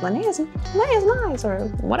what, Linnea's nice or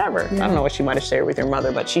whatever. I don't know what she might have shared with her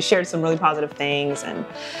mother, but she shared some really positive things,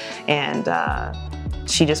 and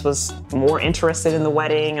she just was more interested in the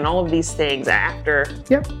wedding and all of these things after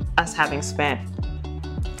us having spent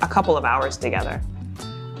a couple of hours together.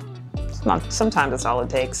 Sometimes that's all it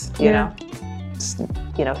takes, you know? Just,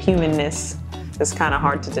 you know, humanness is kind of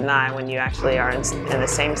hard to deny when you actually are in the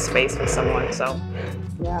same space with someone, so.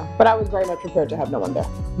 Yeah, but I was very much prepared to have no one there,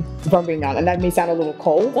 if I'm being honest. And that may sound a little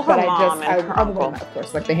cold, well, but her uncle. Of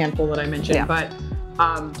course, like the handful that I mentioned. But,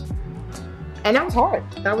 and that was hard.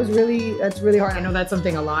 That's really hard. I know that's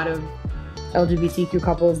something a lot of LGBTQ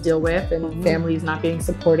couples deal with, and families not being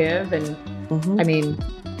supportive. And I mean,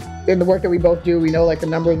 in the work that we both do, we know like the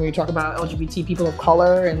numbers when we talk about LGBT people of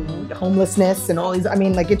color and homelessness and all these, I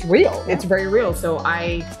mean, like it's real. It's very real. So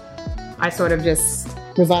I sort of just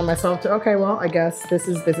resigned myself to, okay, well, I guess this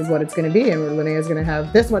is what it's going to be. And Linnea is going to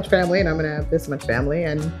have this much family and I'm going to have this much family.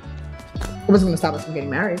 And it wasn't going to stop us from getting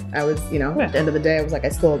married. I was, you know, at the end of the day, I was like,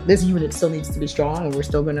 this unit still needs to be strong and we're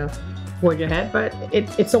still going to forge ahead. But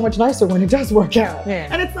it's so much nicer when it does work out.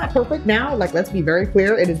 And it's not perfect now. Like, let's be very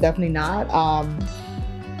clear. It is definitely not.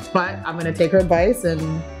 But I'm going to take her advice.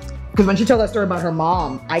 And because when she told that story about her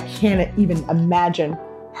mom, I can't even imagine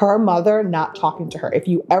her mother not talking to her. If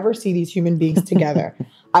you ever see these human beings together,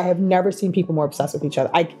 I have never seen people more obsessed with each other.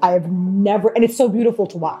 I have never, and it's so beautiful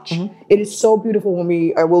to watch. It is so beautiful when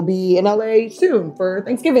we'll be in LA soon for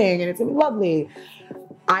Thanksgiving and it's gonna be lovely.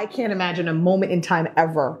 I can't imagine a moment in time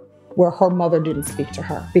ever where her mother didn't speak to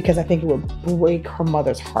her, because I think it would break her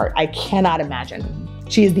mother's heart. I cannot imagine.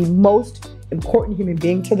 She is the most important human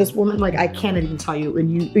being to this woman. Like, I can't even tell you, when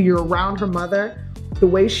you're around her mother, the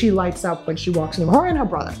way she lights up when she walks in, her and her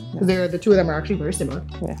brother, because the two of them are actually very similar.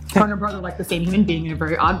 Her and her brother are like the same human being in a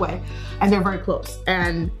very odd way, and they're very close.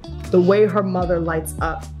 And the way her mother lights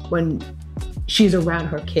up when she's around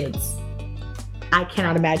her kids, I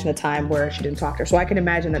cannot imagine a time where she didn't talk to her. So I can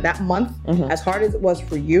imagine that month, as hard as it was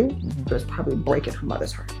for you, it was probably breaking her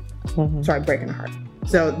mother's heart. Breaking her heart.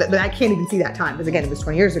 So I can't even see that time, because again, it was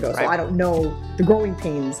 20 years ago, so I don't know the growing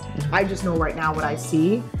pains. I just know right now what I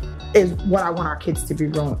see is what I want our kids to be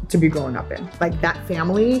growing up in. Like that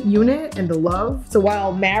family unit and the love. So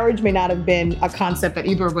while marriage may not have been a concept that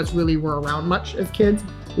either of us really were around much as kids,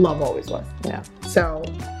 love always was. So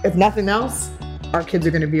if nothing else, our kids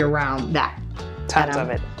are gonna be around that. Tons of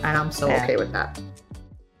it. And I'm so okay with that.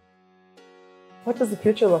 What does the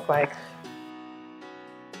future look like?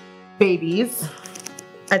 Babies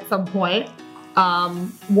at some point.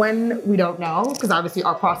 When, we don't know, because obviously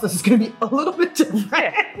our process is going to be a little bit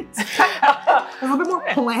different. A little bit more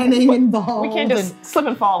planning involved. We can't just slip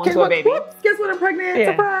and fall into a baby. Whoops, guess what, I'm pregnant,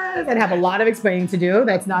 surprise! And have a lot of explaining to do.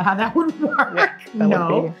 That's not how that would work.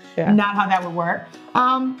 Not how that would work.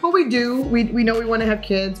 But we do. We know we want to have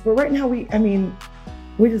kids, but right now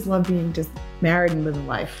we just love being just married and living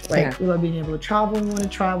life. Like we love being able to travel when we want to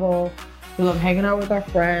travel. We love hanging out with our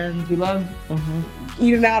friends. We love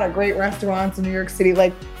eating out at great restaurants in New York City.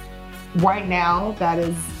 Like right now, that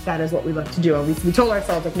is what we love to do. And we told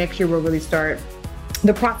ourselves like next year we'll really start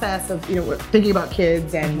the process of thinking about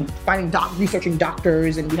kids and researching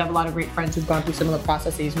doctors. And we have a lot of great friends who've gone through similar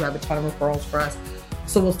processes who have a ton of referrals for us.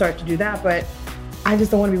 So we'll start to do that. But I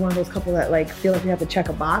just don't want to be one of those couple that like feel like we have to check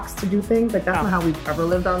a box to do things. Like that's not how we've ever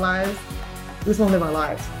lived our lives. We just want to live our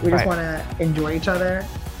lives. We just want to enjoy each other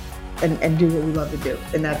and do what we love to do.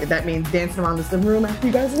 And that means dancing around this living room after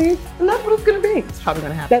you guys leave. And that's what it's going to be. It's probably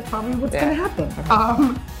going to happen. That's probably what's going to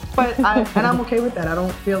happen. But I'm okay with that. I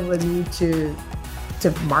don't feel the need to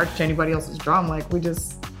march to anybody else's drum. Like we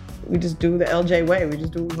just do the LJ way. We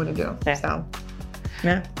just do what we want to do. Yeah. So,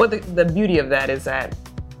 yeah. But the beauty of that is that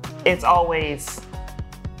it's always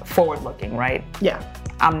forward-looking, right? Yeah.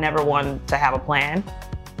 I'm never one to have a plan,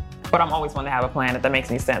 but I'm always one to have a plan, if that makes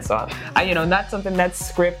any sense. So, not something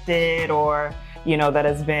that's scripted or, that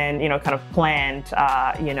has been, kind of planned,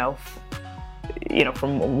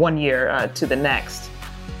 from one year to the next.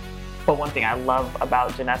 But one thing I love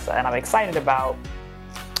about Janessa and I'm excited about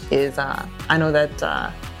is I know that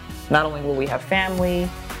not only will we have family,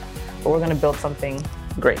 but we're going to build something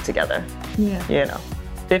great together. Yeah.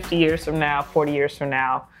 50 years from now, 40 years from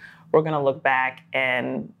now, we're going to look back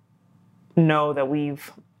and know that we've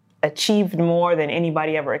achieved more than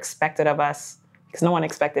anybody ever expected of us, because no one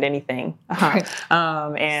expected anything. Right.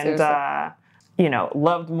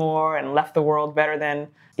 Loved more and left the world better than,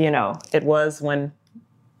 it was when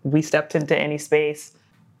we stepped into any space.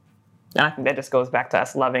 And I think that just goes back to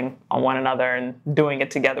us loving on one another and doing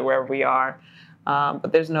it together wherever we are.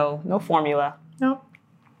 But there's no formula. No.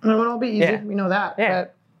 It won't all be easy. Yeah. We know that. Yeah.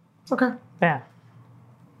 But it's okay. Yeah.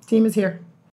 Team is here.